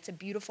said that it's a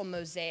beautiful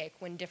mosaic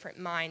when different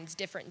minds,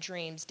 different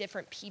dreams,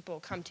 different people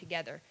come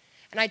together.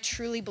 And I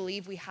truly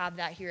believe we have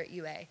that here at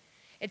UA.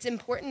 It's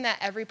important that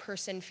every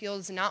person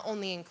feels not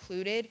only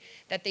included,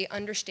 that they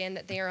understand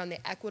that they are on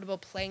the equitable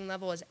playing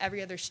level as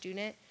every other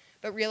student,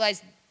 but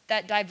realize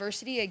that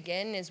diversity,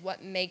 again, is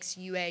what makes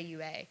UA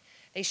UA.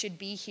 They should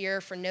be here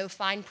for no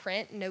fine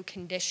print, no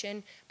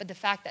condition, but the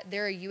fact that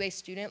they're a UA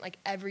student like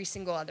every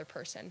single other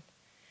person.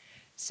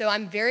 So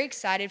I'm very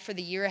excited for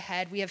the year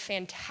ahead. We have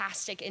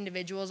fantastic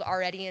individuals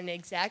already in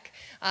exec,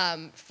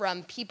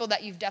 from people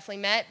that you've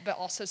definitely met, but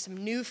also some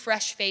new,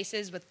 fresh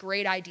faces with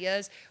great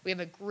ideas. We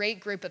have a great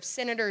group of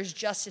senators,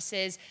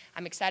 justices.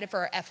 I'm excited for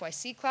our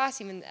FYC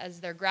class, even as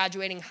they're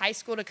graduating high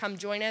school, to come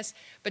join us.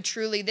 But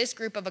truly, this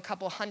group of a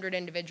couple hundred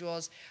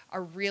individuals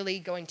are really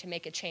going to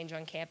make a change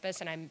on campus,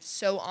 and I'm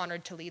so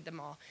honored to lead them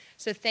all.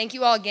 So thank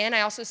you all again.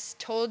 I also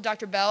told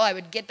Dr. Bell I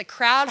would get the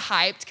crowd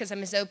hyped because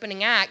I'm his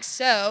opening act.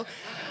 So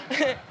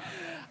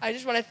I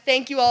just want to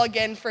thank you all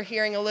again for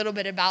hearing a little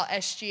bit about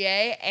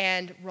SGA,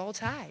 and roll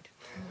Tide.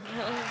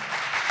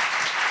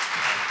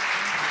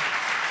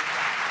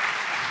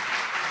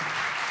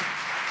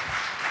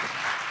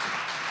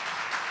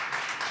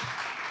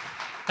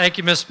 Thank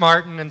you, Ms.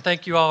 Martin, and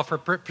thank you all for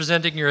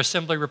presenting your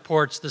assembly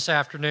reports this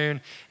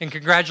afternoon, and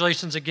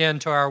congratulations again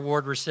to our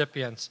award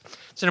recipients.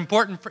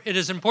 It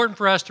is important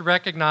for us to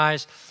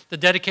recognize the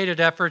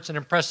dedicated efforts and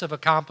impressive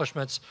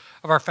accomplishments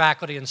of our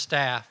faculty and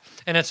staff,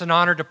 and it's an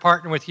honor to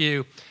partner with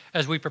you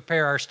as we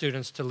prepare our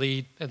students to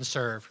lead and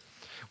serve.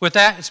 With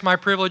that, it's my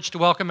privilege to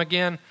welcome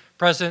again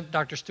President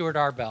Dr. Stuart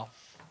R. Bell.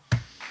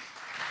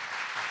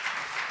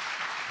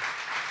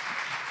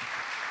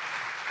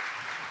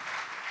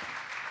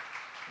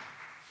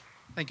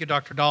 Thank you,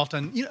 Dr.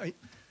 Dalton. You know,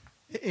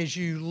 as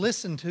you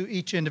listen to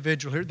each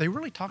individual here, they're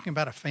really talking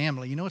about a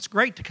family. You know, it's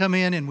great to come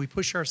in and we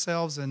push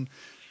ourselves and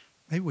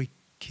maybe we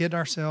kid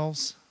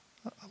ourselves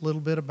a little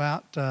bit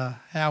about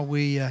how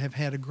we have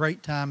had a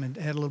great time and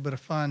had a little bit of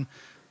fun.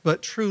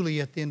 But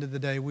truly, at the end of the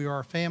day, we are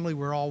a family.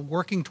 We're all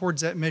working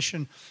towards that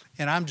mission,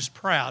 and I'm just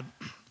proud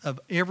of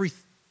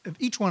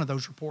each one of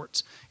those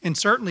reports, and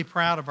certainly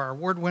proud of our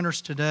award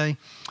winners today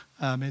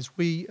as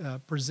we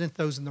present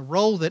those in the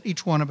role that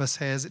each one of us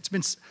has. It's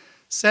been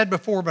said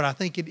before, but I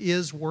think it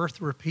is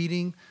worth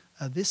repeating.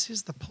 This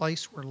is the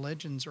place where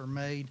legends are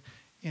made,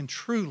 and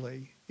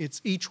truly, it's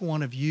each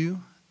one of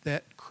you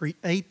that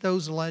create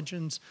those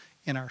legends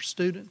in our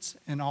students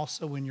and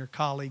also in your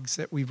colleagues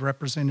that we've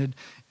represented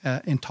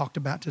and talked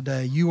about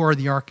today. You are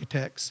the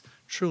architects,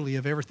 truly,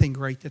 of everything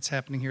great that's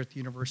happening here at the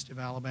University of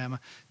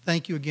Alabama.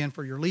 Thank you again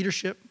for your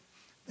leadership.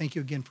 Thank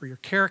you again for your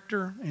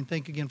character, and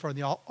thank you again for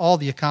all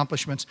the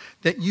accomplishments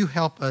that you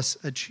help us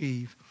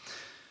achieve.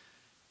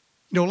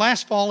 You know,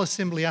 last fall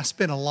assembly, I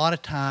spent a lot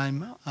of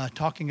time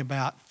talking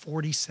about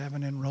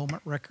 47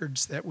 enrollment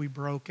records that we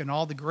broke and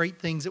all the great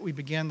things that we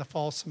began the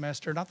fall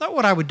semester. And I thought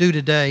what I would do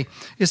today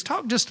is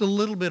talk just a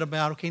little bit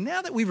about, okay,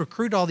 now that we've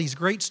recruited all these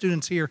great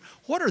students here,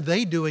 what are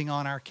they doing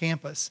on our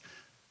campus?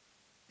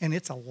 And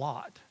it's a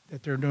lot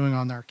that they're doing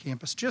on our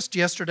campus. Just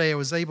yesterday, I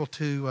was able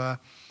to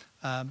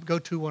go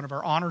to one of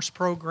our honors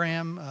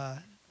program.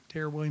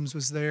 Tara Williams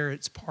was there.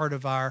 It's part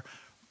of our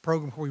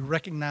program where we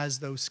recognize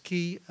those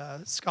key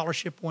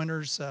scholarship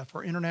winners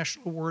for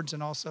international awards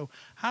and also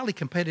highly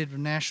competitive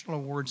national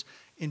awards.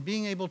 And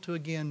being able to,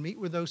 again, meet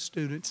with those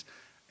students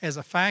as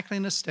a faculty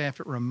and a staff,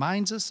 it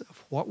reminds us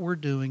of what we're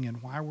doing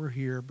and why we're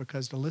here,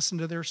 because to listen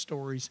to their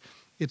stories,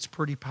 it's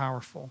pretty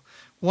powerful.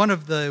 One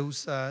of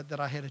those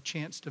that I had a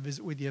chance to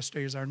visit with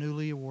yesterday is our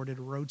newly awarded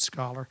Rhodes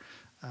Scholar,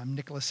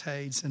 Nicholas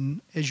Hayes. And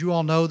as you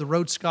all know, the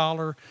Rhodes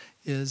Scholar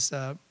is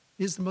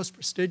the most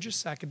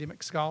prestigious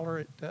academic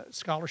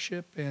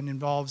scholarship and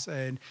involves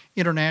an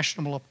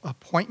international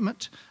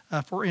appointment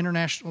for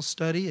international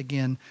study.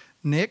 Again,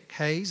 Nick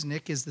Hayes.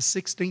 Nick is the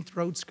 16th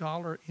Rhodes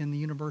Scholar in the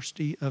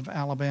University of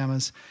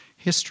Alabama's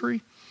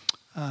history.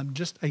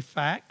 Just a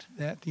fact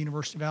that the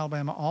University of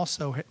Alabama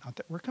also, not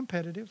that we're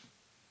competitive,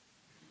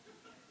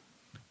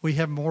 We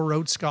have more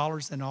Rhodes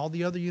Scholars than all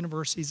the other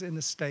universities in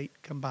the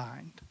state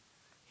combined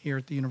here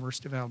at the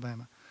University of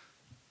Alabama,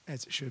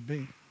 as it should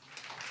be.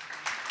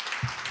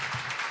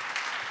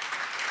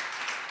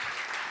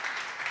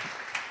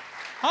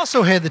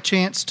 Also had the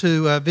chance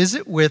to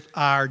visit with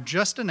our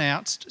just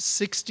announced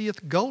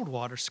 60th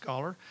Goldwater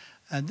Scholar.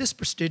 This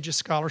prestigious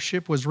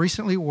scholarship was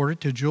recently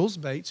awarded to Jules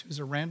Bates, who's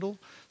a Randall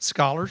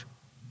Scholar,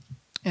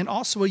 and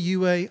also a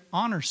UA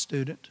honors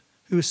student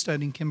who is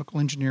studying chemical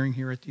engineering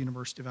here at the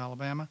University of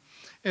Alabama,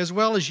 as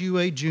well as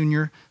UA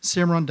junior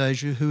Simran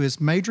Deju, who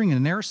is majoring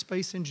in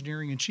aerospace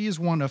engineering, and she is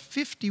one of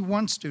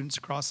 51 students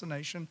across the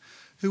nation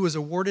who was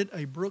awarded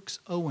a Brooks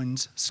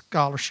Owens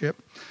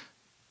Scholarship.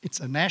 It's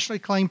a nationally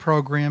acclaimed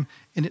program,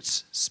 and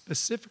it's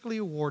specifically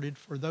awarded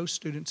for those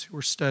students who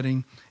are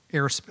studying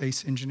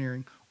aerospace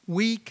engineering.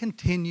 We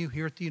continue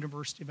here at the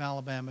University of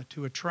Alabama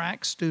to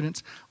attract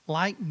students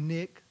like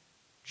Nick,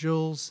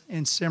 Jules,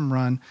 and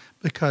Simran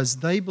because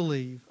they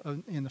believe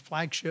in the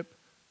flagship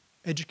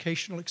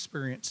educational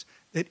experience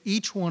that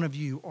each one of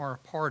you are a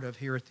part of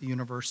here at the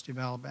University of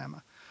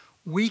Alabama.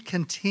 We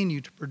continue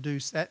to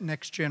produce that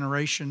next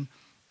generation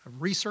of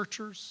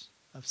researchers,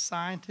 of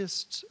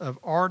scientists, of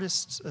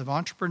artists, of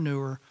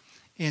entrepreneurs,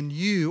 and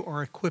you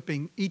are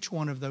equipping each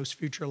one of those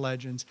future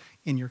legends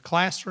in your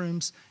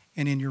classrooms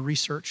and in your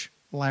research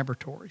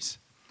laboratories.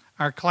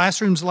 Our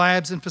classrooms,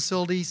 labs, and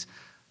facilities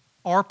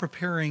are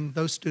preparing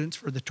those students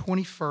for the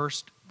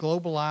 21st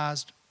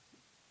globalized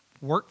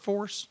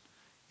workforce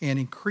and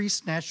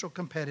increased national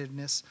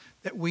competitiveness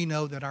that we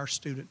know that our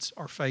students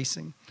are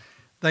facing.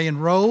 They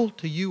enroll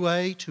to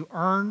UA to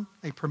earn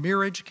a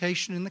premier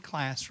education in the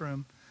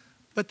classroom,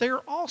 but they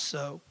are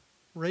also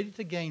ready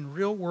to gain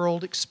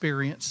real-world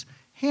experience,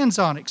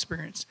 hands-on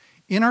experience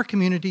in our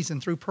communities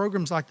and through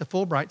programs like the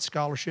Fulbright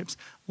Scholarships,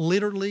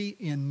 literally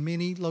in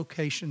many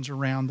locations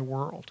around the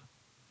world.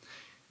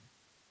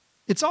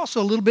 It's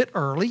also a little bit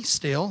early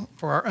still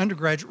for our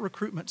undergraduate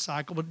recruitment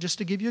cycle, but just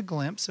to give you a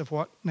glimpse of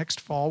what next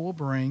fall will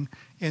bring,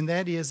 and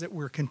that is that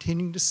we're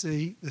continuing to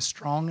see the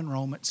strong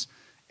enrollments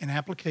and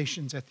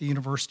applications at the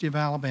University of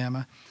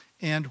Alabama.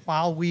 And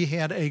while we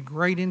had a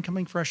great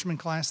incoming freshman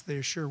class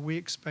this year, we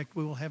expect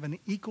we will have an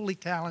equally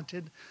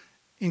talented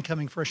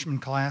incoming freshman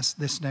class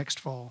this next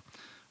fall.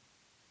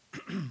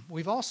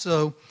 We've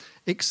also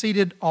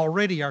exceeded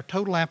already our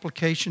total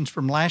applications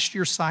from last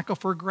year's cycle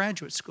for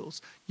graduate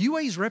schools.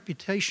 UA's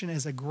reputation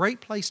as a great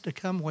place to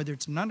come, whether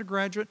it's an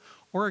undergraduate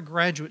or a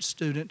graduate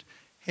student,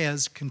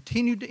 has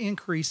continued to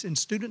increase, and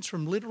students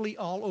from literally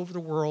all over the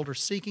world are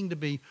seeking to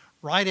be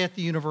right at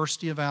the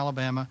University of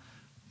Alabama,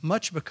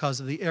 much because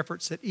of the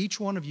efforts that each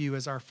one of you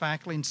as our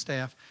faculty and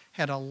staff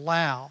had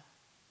allowed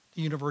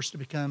the university to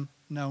become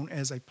known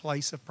as a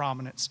place of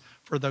prominence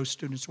for those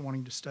students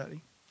wanting to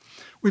study.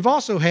 We've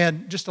also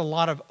had just a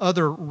lot of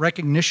other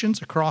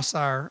recognitions across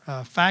our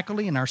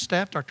faculty and our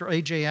staff. Dr.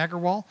 A.J.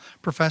 Agarwal,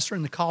 professor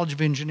in the College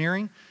of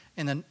Engineering,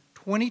 and the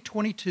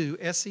 2022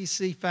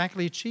 SEC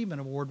Faculty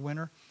Achievement Award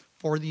winner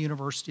for the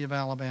University of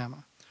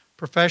Alabama.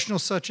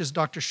 Professionals such as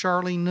Dr.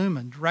 Charlene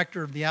Newman,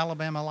 director of the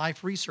Alabama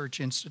Life Research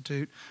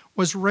Institute,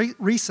 was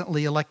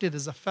recently elected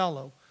as a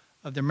fellow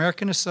of the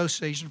American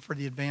Association for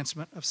the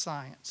Advancement of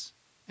Science.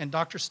 And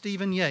Dr.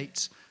 Stephen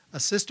Yates,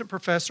 assistant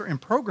professor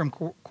and program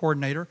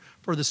coordinator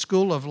for the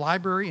School of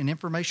Library and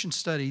Information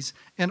Studies,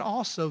 and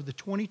also the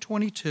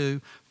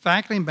 2022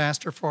 faculty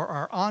ambassador for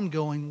our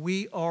ongoing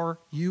We Are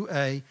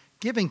UA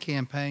giving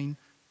campaign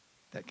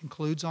that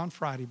concludes on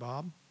Friday,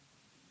 Bob.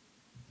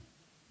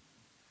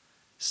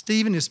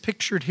 Stephen is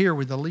pictured here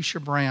with Alicia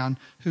Brown,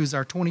 who's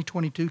our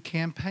 2022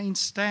 campaign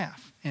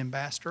staff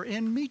ambassador.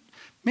 And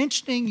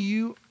mentioning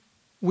you,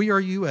 We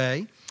Are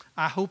UA,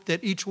 I hope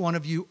that each one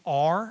of you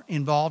are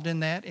involved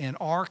in that and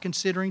are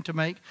considering to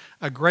make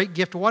a great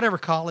gift to whatever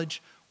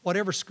college,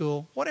 whatever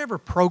school, whatever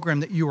program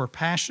that you are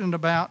passionate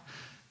about,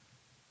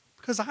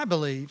 because I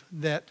believe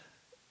that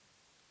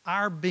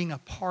our being a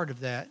part of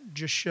that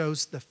just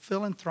shows the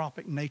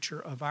philanthropic nature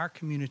of our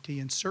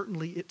community, and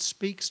certainly it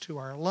speaks to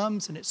our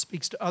alums and it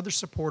speaks to other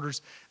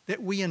supporters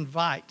that we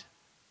invite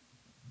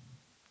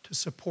to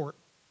support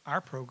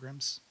our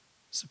programs,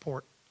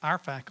 support our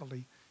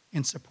faculty,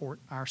 and support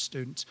our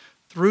students.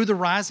 Through the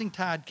Rising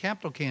Tide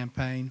Capital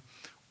Campaign,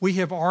 we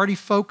have already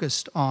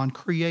focused on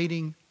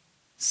creating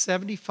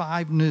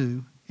 75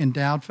 new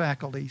endowed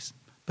faculty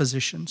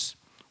positions.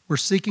 We're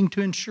seeking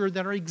to ensure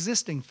that our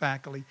existing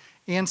faculty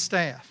and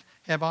staff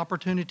have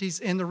opportunities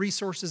and the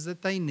resources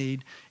that they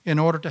need in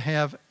order to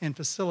have and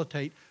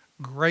facilitate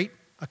great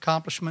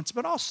accomplishments,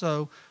 but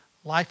also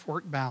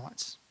life-work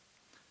balance.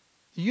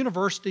 The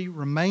university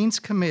remains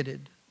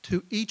committed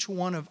to each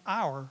one of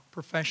our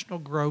professional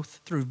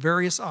growth through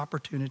various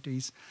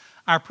opportunities.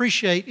 I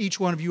appreciate each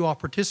one of you all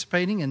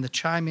participating in the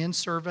Chime In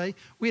survey.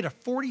 We had a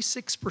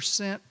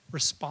 46%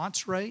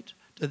 response rate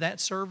to that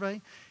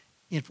survey.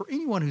 And for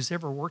anyone who's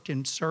ever worked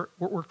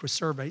with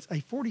surveys, a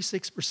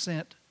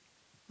 46%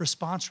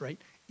 response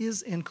rate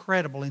is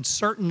incredible and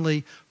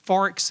certainly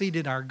far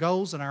exceeded our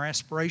goals and our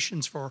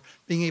aspirations for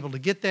being able to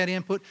get that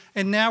input.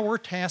 And now we're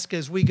tasked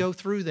as we go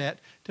through that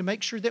to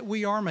make sure that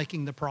we are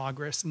making the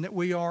progress and that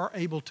we are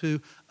able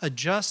to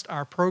adjust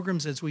our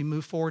programs as we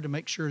move forward to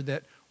make sure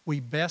that we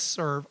best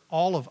serve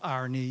all of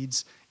our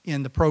needs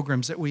in the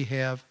programs that we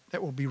have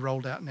that will be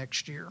rolled out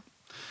next year.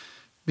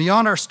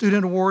 Beyond our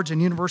student awards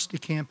and university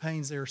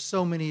campaigns, there are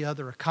so many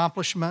other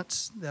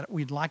accomplishments that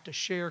we'd like to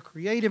share,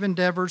 creative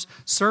endeavors,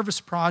 service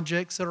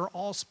projects that are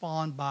all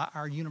spawned by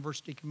our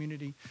university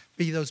community,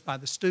 be those by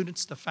the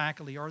students, the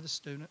faculty, or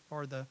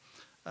the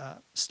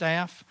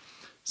staff.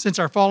 Since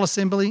our fall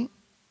assembly,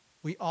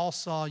 we all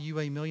saw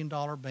UA $1 Million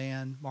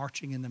Band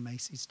marching in the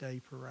Macy's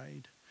Day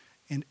Parade.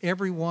 And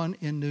everyone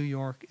in New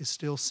York is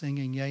still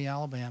singing Yay,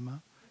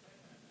 Alabama,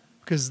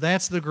 because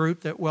that's the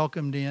group that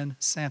welcomed in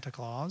Santa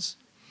Claus.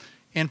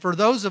 And for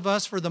those of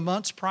us, for the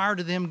months prior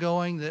to them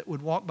going, that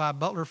would walk by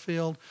Butler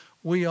Field,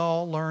 we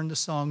all learned the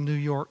song New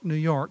York, New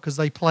York, because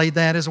they played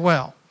that as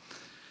well.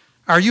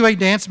 Our UA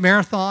Dance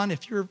Marathon,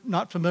 if you're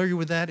not familiar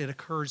with that, it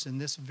occurs in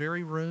this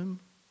very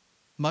room,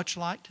 much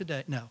like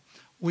today. No,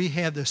 we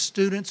have the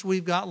students,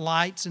 we've got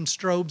lights and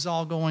strobes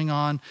all going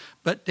on,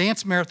 but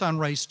Dance Marathon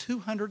raised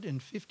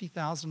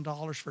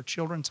 $250,000 for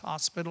Children's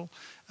Hospital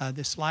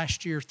this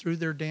last year through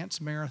their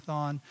Dance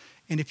Marathon.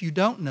 And if you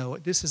don't know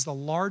it, this is the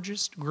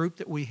largest group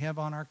that we have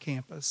on our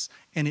campus,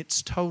 and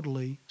it's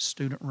totally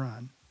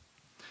student-run.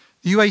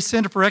 The UA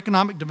Center for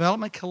Economic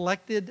Development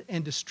collected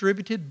and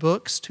distributed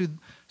books to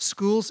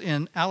schools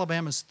in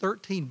Alabama's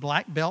 13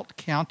 Black Belt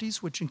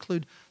counties, which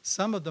include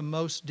some of the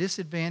most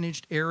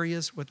disadvantaged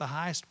areas with the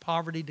highest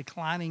poverty,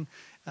 declining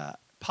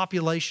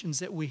populations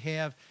that we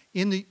have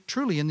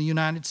truly in the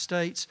United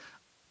States.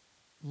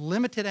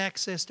 Limited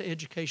access to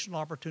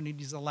educational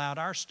opportunities allowed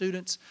our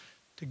students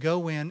to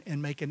go in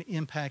and make an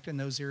impact in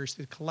those areas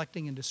through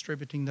collecting and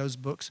distributing those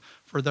books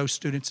for those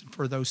students and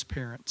for those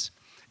parents.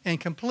 And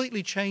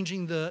completely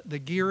changing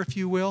the gear, if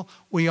you will,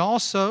 we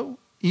also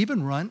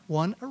even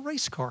won a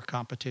race car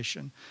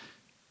competition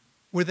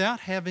without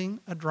having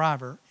a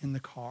driver in the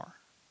car.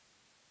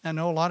 I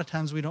know a lot of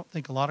times we don't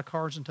think a lot of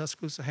cars in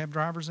Tuscaloosa have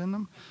drivers in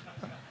them.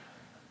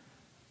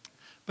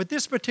 But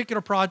this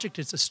particular project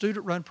is a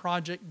student-run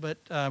project, but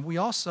we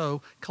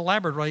also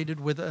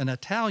collaborated with an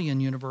Italian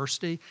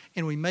university,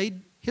 and we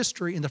made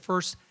history in the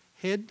first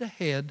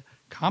head-to-head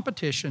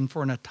competition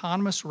for an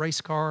autonomous race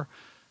car,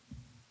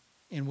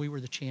 and we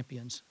were the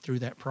champions through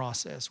that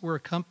process. We're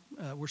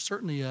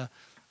certainly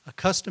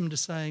accustomed to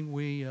saying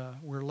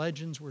we're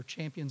legends, we're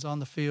champions on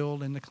the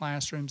field, in the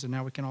classrooms, and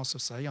now we can also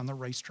say on the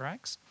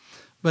racetracks.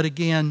 But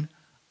again,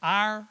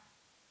 our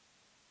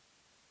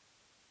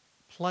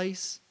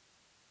place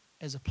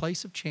as a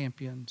place of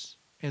champions,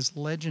 as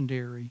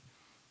legendary,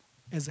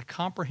 as a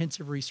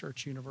comprehensive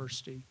research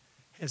university,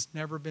 has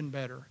never been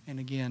better, and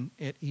again,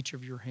 at each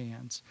of your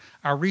hands.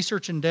 Our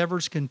research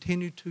endeavors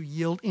continue to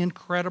yield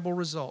incredible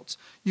results.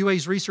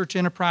 UA's research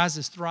enterprise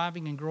is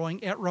thriving and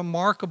growing at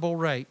remarkable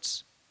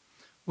rates.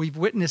 We've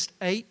witnessed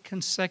 8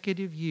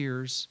 consecutive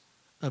years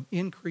of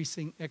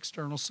increasing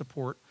external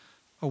support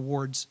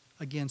awards,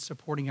 again,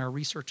 supporting our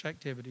research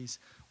activities,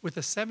 with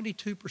a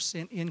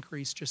 72%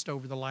 increase just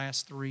over the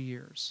last 3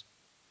 years.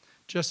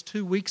 Just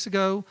 2 weeks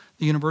ago,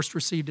 the university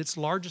received its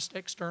largest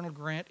external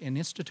grant in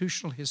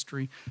institutional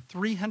history,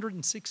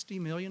 $360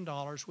 million,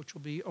 which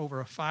will be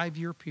over a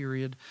 5-year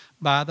period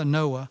by the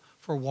NOAA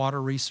for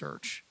water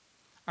research.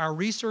 Our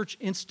research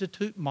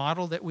institute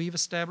model that we've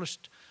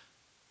established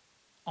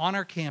on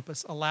our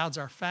campus allows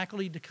our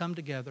faculty to come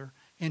together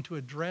and to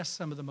address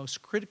some of the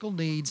most critical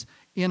needs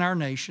in our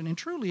nation and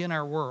truly in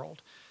our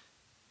world.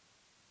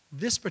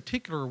 This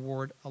particular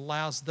award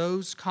allows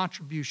those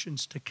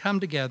contributions to come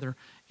together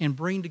and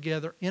bring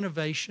together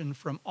innovation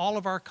from all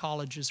of our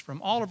colleges,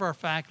 from all of our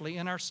faculty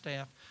and our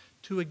staff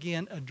to,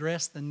 again,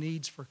 address the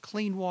needs for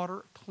clean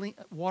water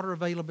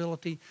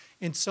availability,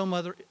 and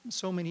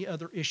so many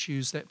other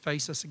issues that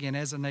face us, again,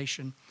 as a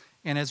nation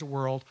and as a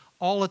world,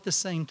 all at the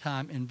same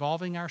time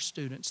involving our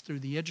students through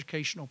the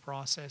educational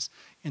process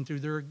and through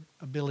their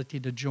ability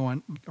to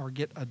join or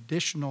get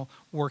additional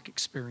work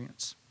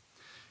experience.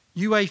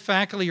 UA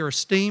faculty are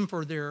esteemed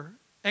for their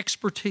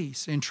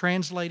expertise in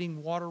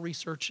translating water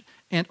research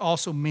and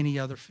also many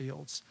other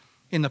fields.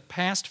 In the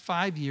past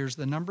 5 years,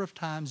 the number of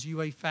times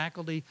UA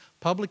faculty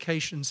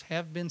publications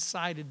have been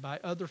cited by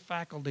other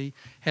faculty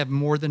have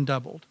more than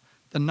doubled.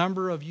 The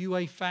number of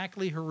UA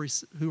faculty who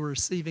are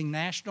receiving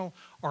national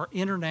or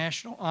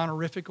international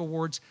honorific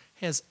awards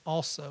has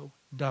also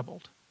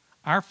doubled.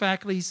 Our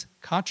faculty's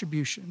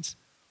contributions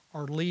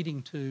are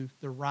leading to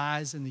the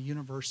rise in the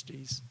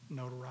university's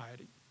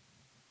notoriety.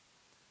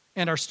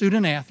 And our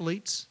student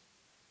athletes,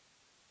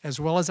 as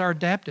well as our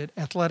adapted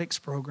athletics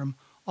program,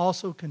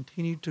 also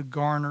continue to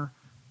garner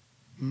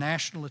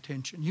national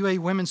attention. UA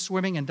women's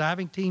swimming and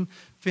diving team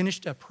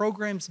finished a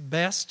program's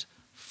best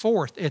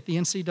 4th at the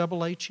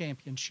NCAA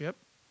championship,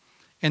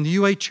 and the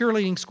UA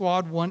cheerleading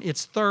squad won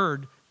its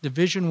 3rd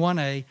Division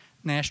 1A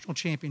national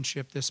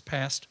championship this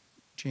past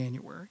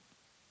January.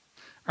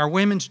 Our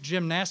women's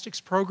gymnastics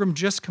program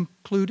just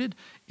concluded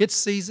its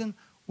season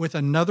with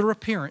another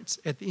appearance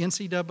at the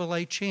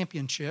NCAA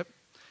championship,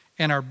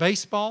 and our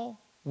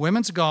baseball,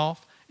 women's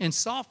golf, and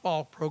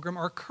softball program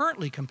are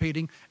currently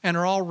competing and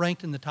are all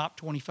ranked in the top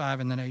 25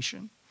 in the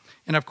nation.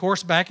 And of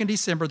course, back in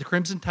December, the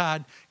Crimson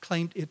Tide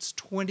claimed its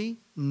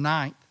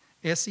 29th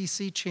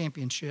SEC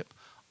championship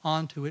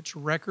onto its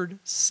record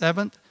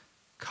 7th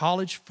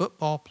college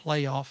football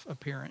playoff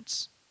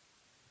appearance.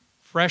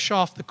 Fresh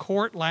off the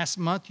court last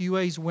month,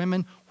 UA's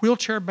women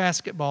wheelchair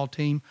basketball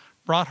team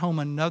brought home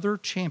another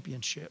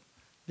championship,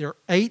 their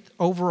 8th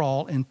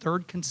overall and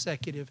 3rd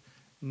consecutive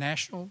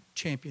national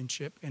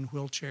championship in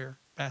wheelchair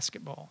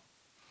basketball.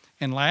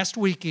 And last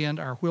weekend,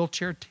 our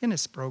wheelchair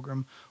tennis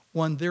program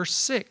won their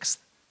 6th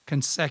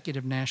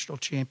consecutive national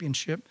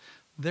championship,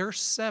 their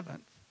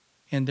 7th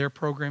in their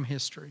program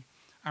history.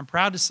 I'm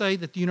proud to say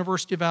that the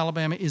University of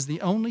Alabama is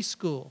the only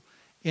school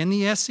in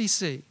the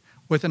SEC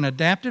with an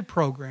adapted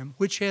program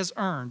which has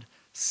earned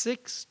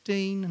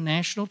 16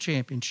 national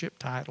championship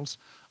titles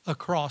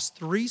across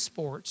 3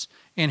 sports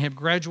and have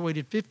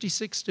graduated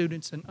 56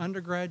 students in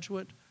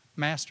undergraduate,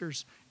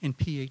 master's, and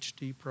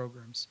PhD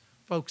programs.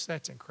 Folks,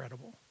 that's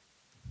incredible.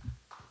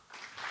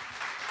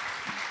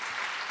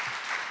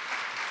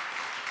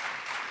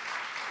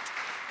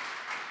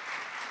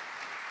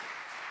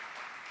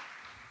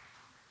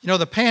 You know,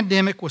 the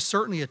pandemic was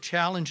certainly a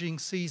challenging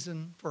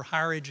season for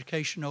higher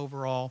education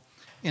overall,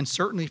 and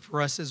certainly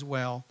for us as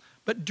well.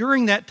 But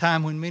during that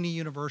time when many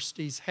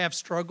universities have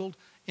struggled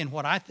in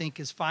what I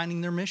think is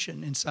finding their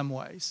mission in some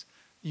ways,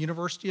 the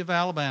University of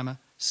Alabama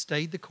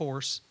stayed the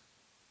course,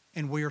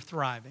 and we are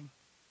thriving.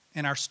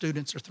 And our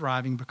students are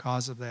thriving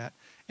because of that.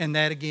 And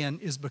that, again,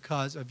 is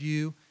because of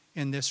you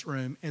in this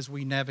room as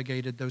we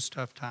navigated those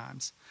tough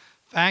times.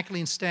 Faculty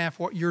and staff,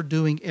 what you're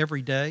doing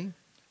every day,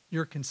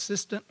 your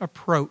consistent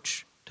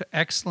approach to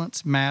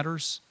excellence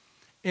matters.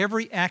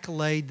 Every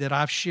accolade that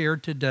I've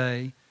shared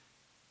today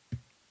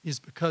is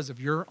because of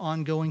your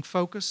ongoing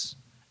focus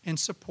and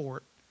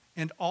support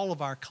and all of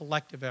our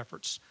collective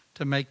efforts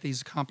to make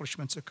these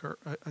accomplishments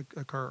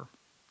occur.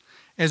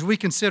 As we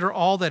consider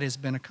all that has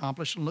been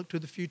accomplished and look to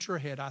the future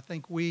ahead, I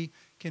think we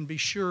can be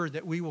sure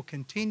that we will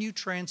continue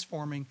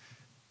transforming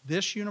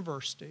this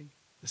university,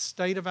 the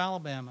state of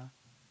Alabama,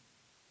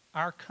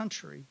 our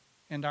country,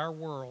 and our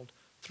world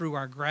through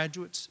our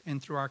graduates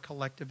and through our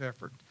collective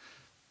effort.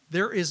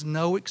 There is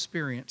no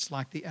experience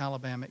like the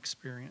Alabama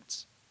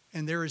experience,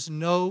 and there is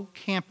no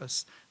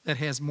campus that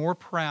has more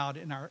pride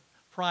in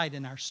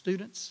our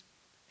students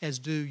as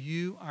do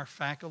you, our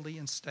faculty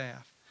and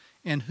staff.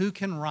 And who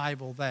can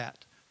rival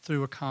that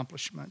through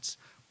accomplishments?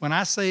 When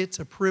I say it's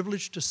a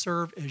privilege to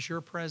serve as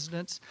your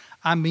presidents,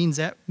 I mean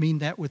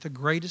that with the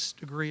greatest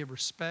degree of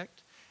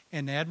respect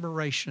and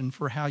admiration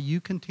for how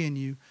you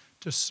continue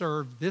to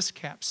serve this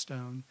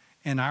capstone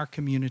and our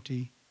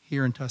community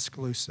here in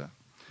Tuscaloosa.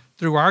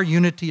 Through our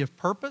unity of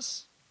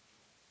purpose,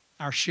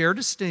 our shared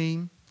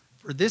esteem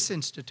for this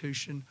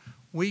institution,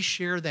 we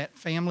share that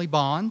family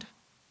bond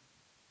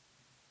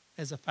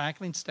as a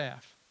faculty and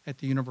staff at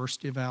the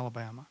University of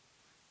Alabama.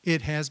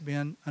 It has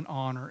been an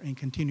honor and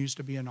continues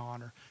to be an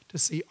honor to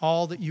see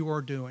all that you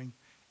are doing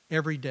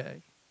every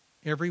day,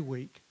 every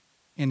week,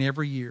 and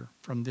every year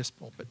from this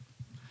pulpit.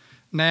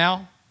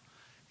 Now,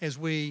 as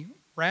we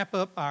wrap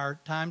up our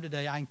time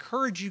today, I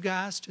encourage you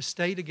guys to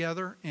stay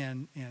together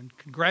and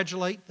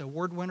congratulate the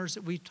award winners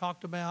that we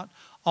talked about.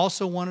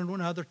 Also, one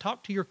another,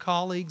 talk to your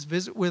colleagues,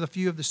 visit with a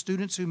few of the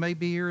students who may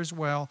be here as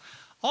well.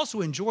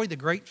 Also, enjoy the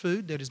great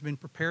food that has been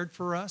prepared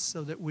for us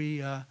so that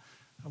we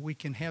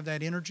can have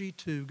that energy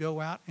to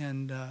go out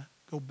and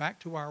go back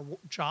to our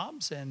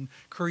jobs and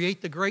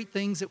create the great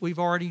things that we've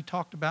already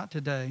talked about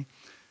today.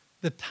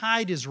 The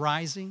tide is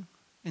rising.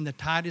 And the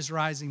tide is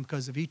rising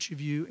because of each of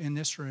you in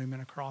this room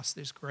and across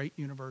this great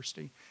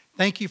university.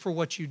 Thank you for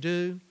what you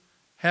do.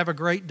 Have a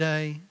great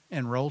day,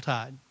 and roll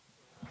tide.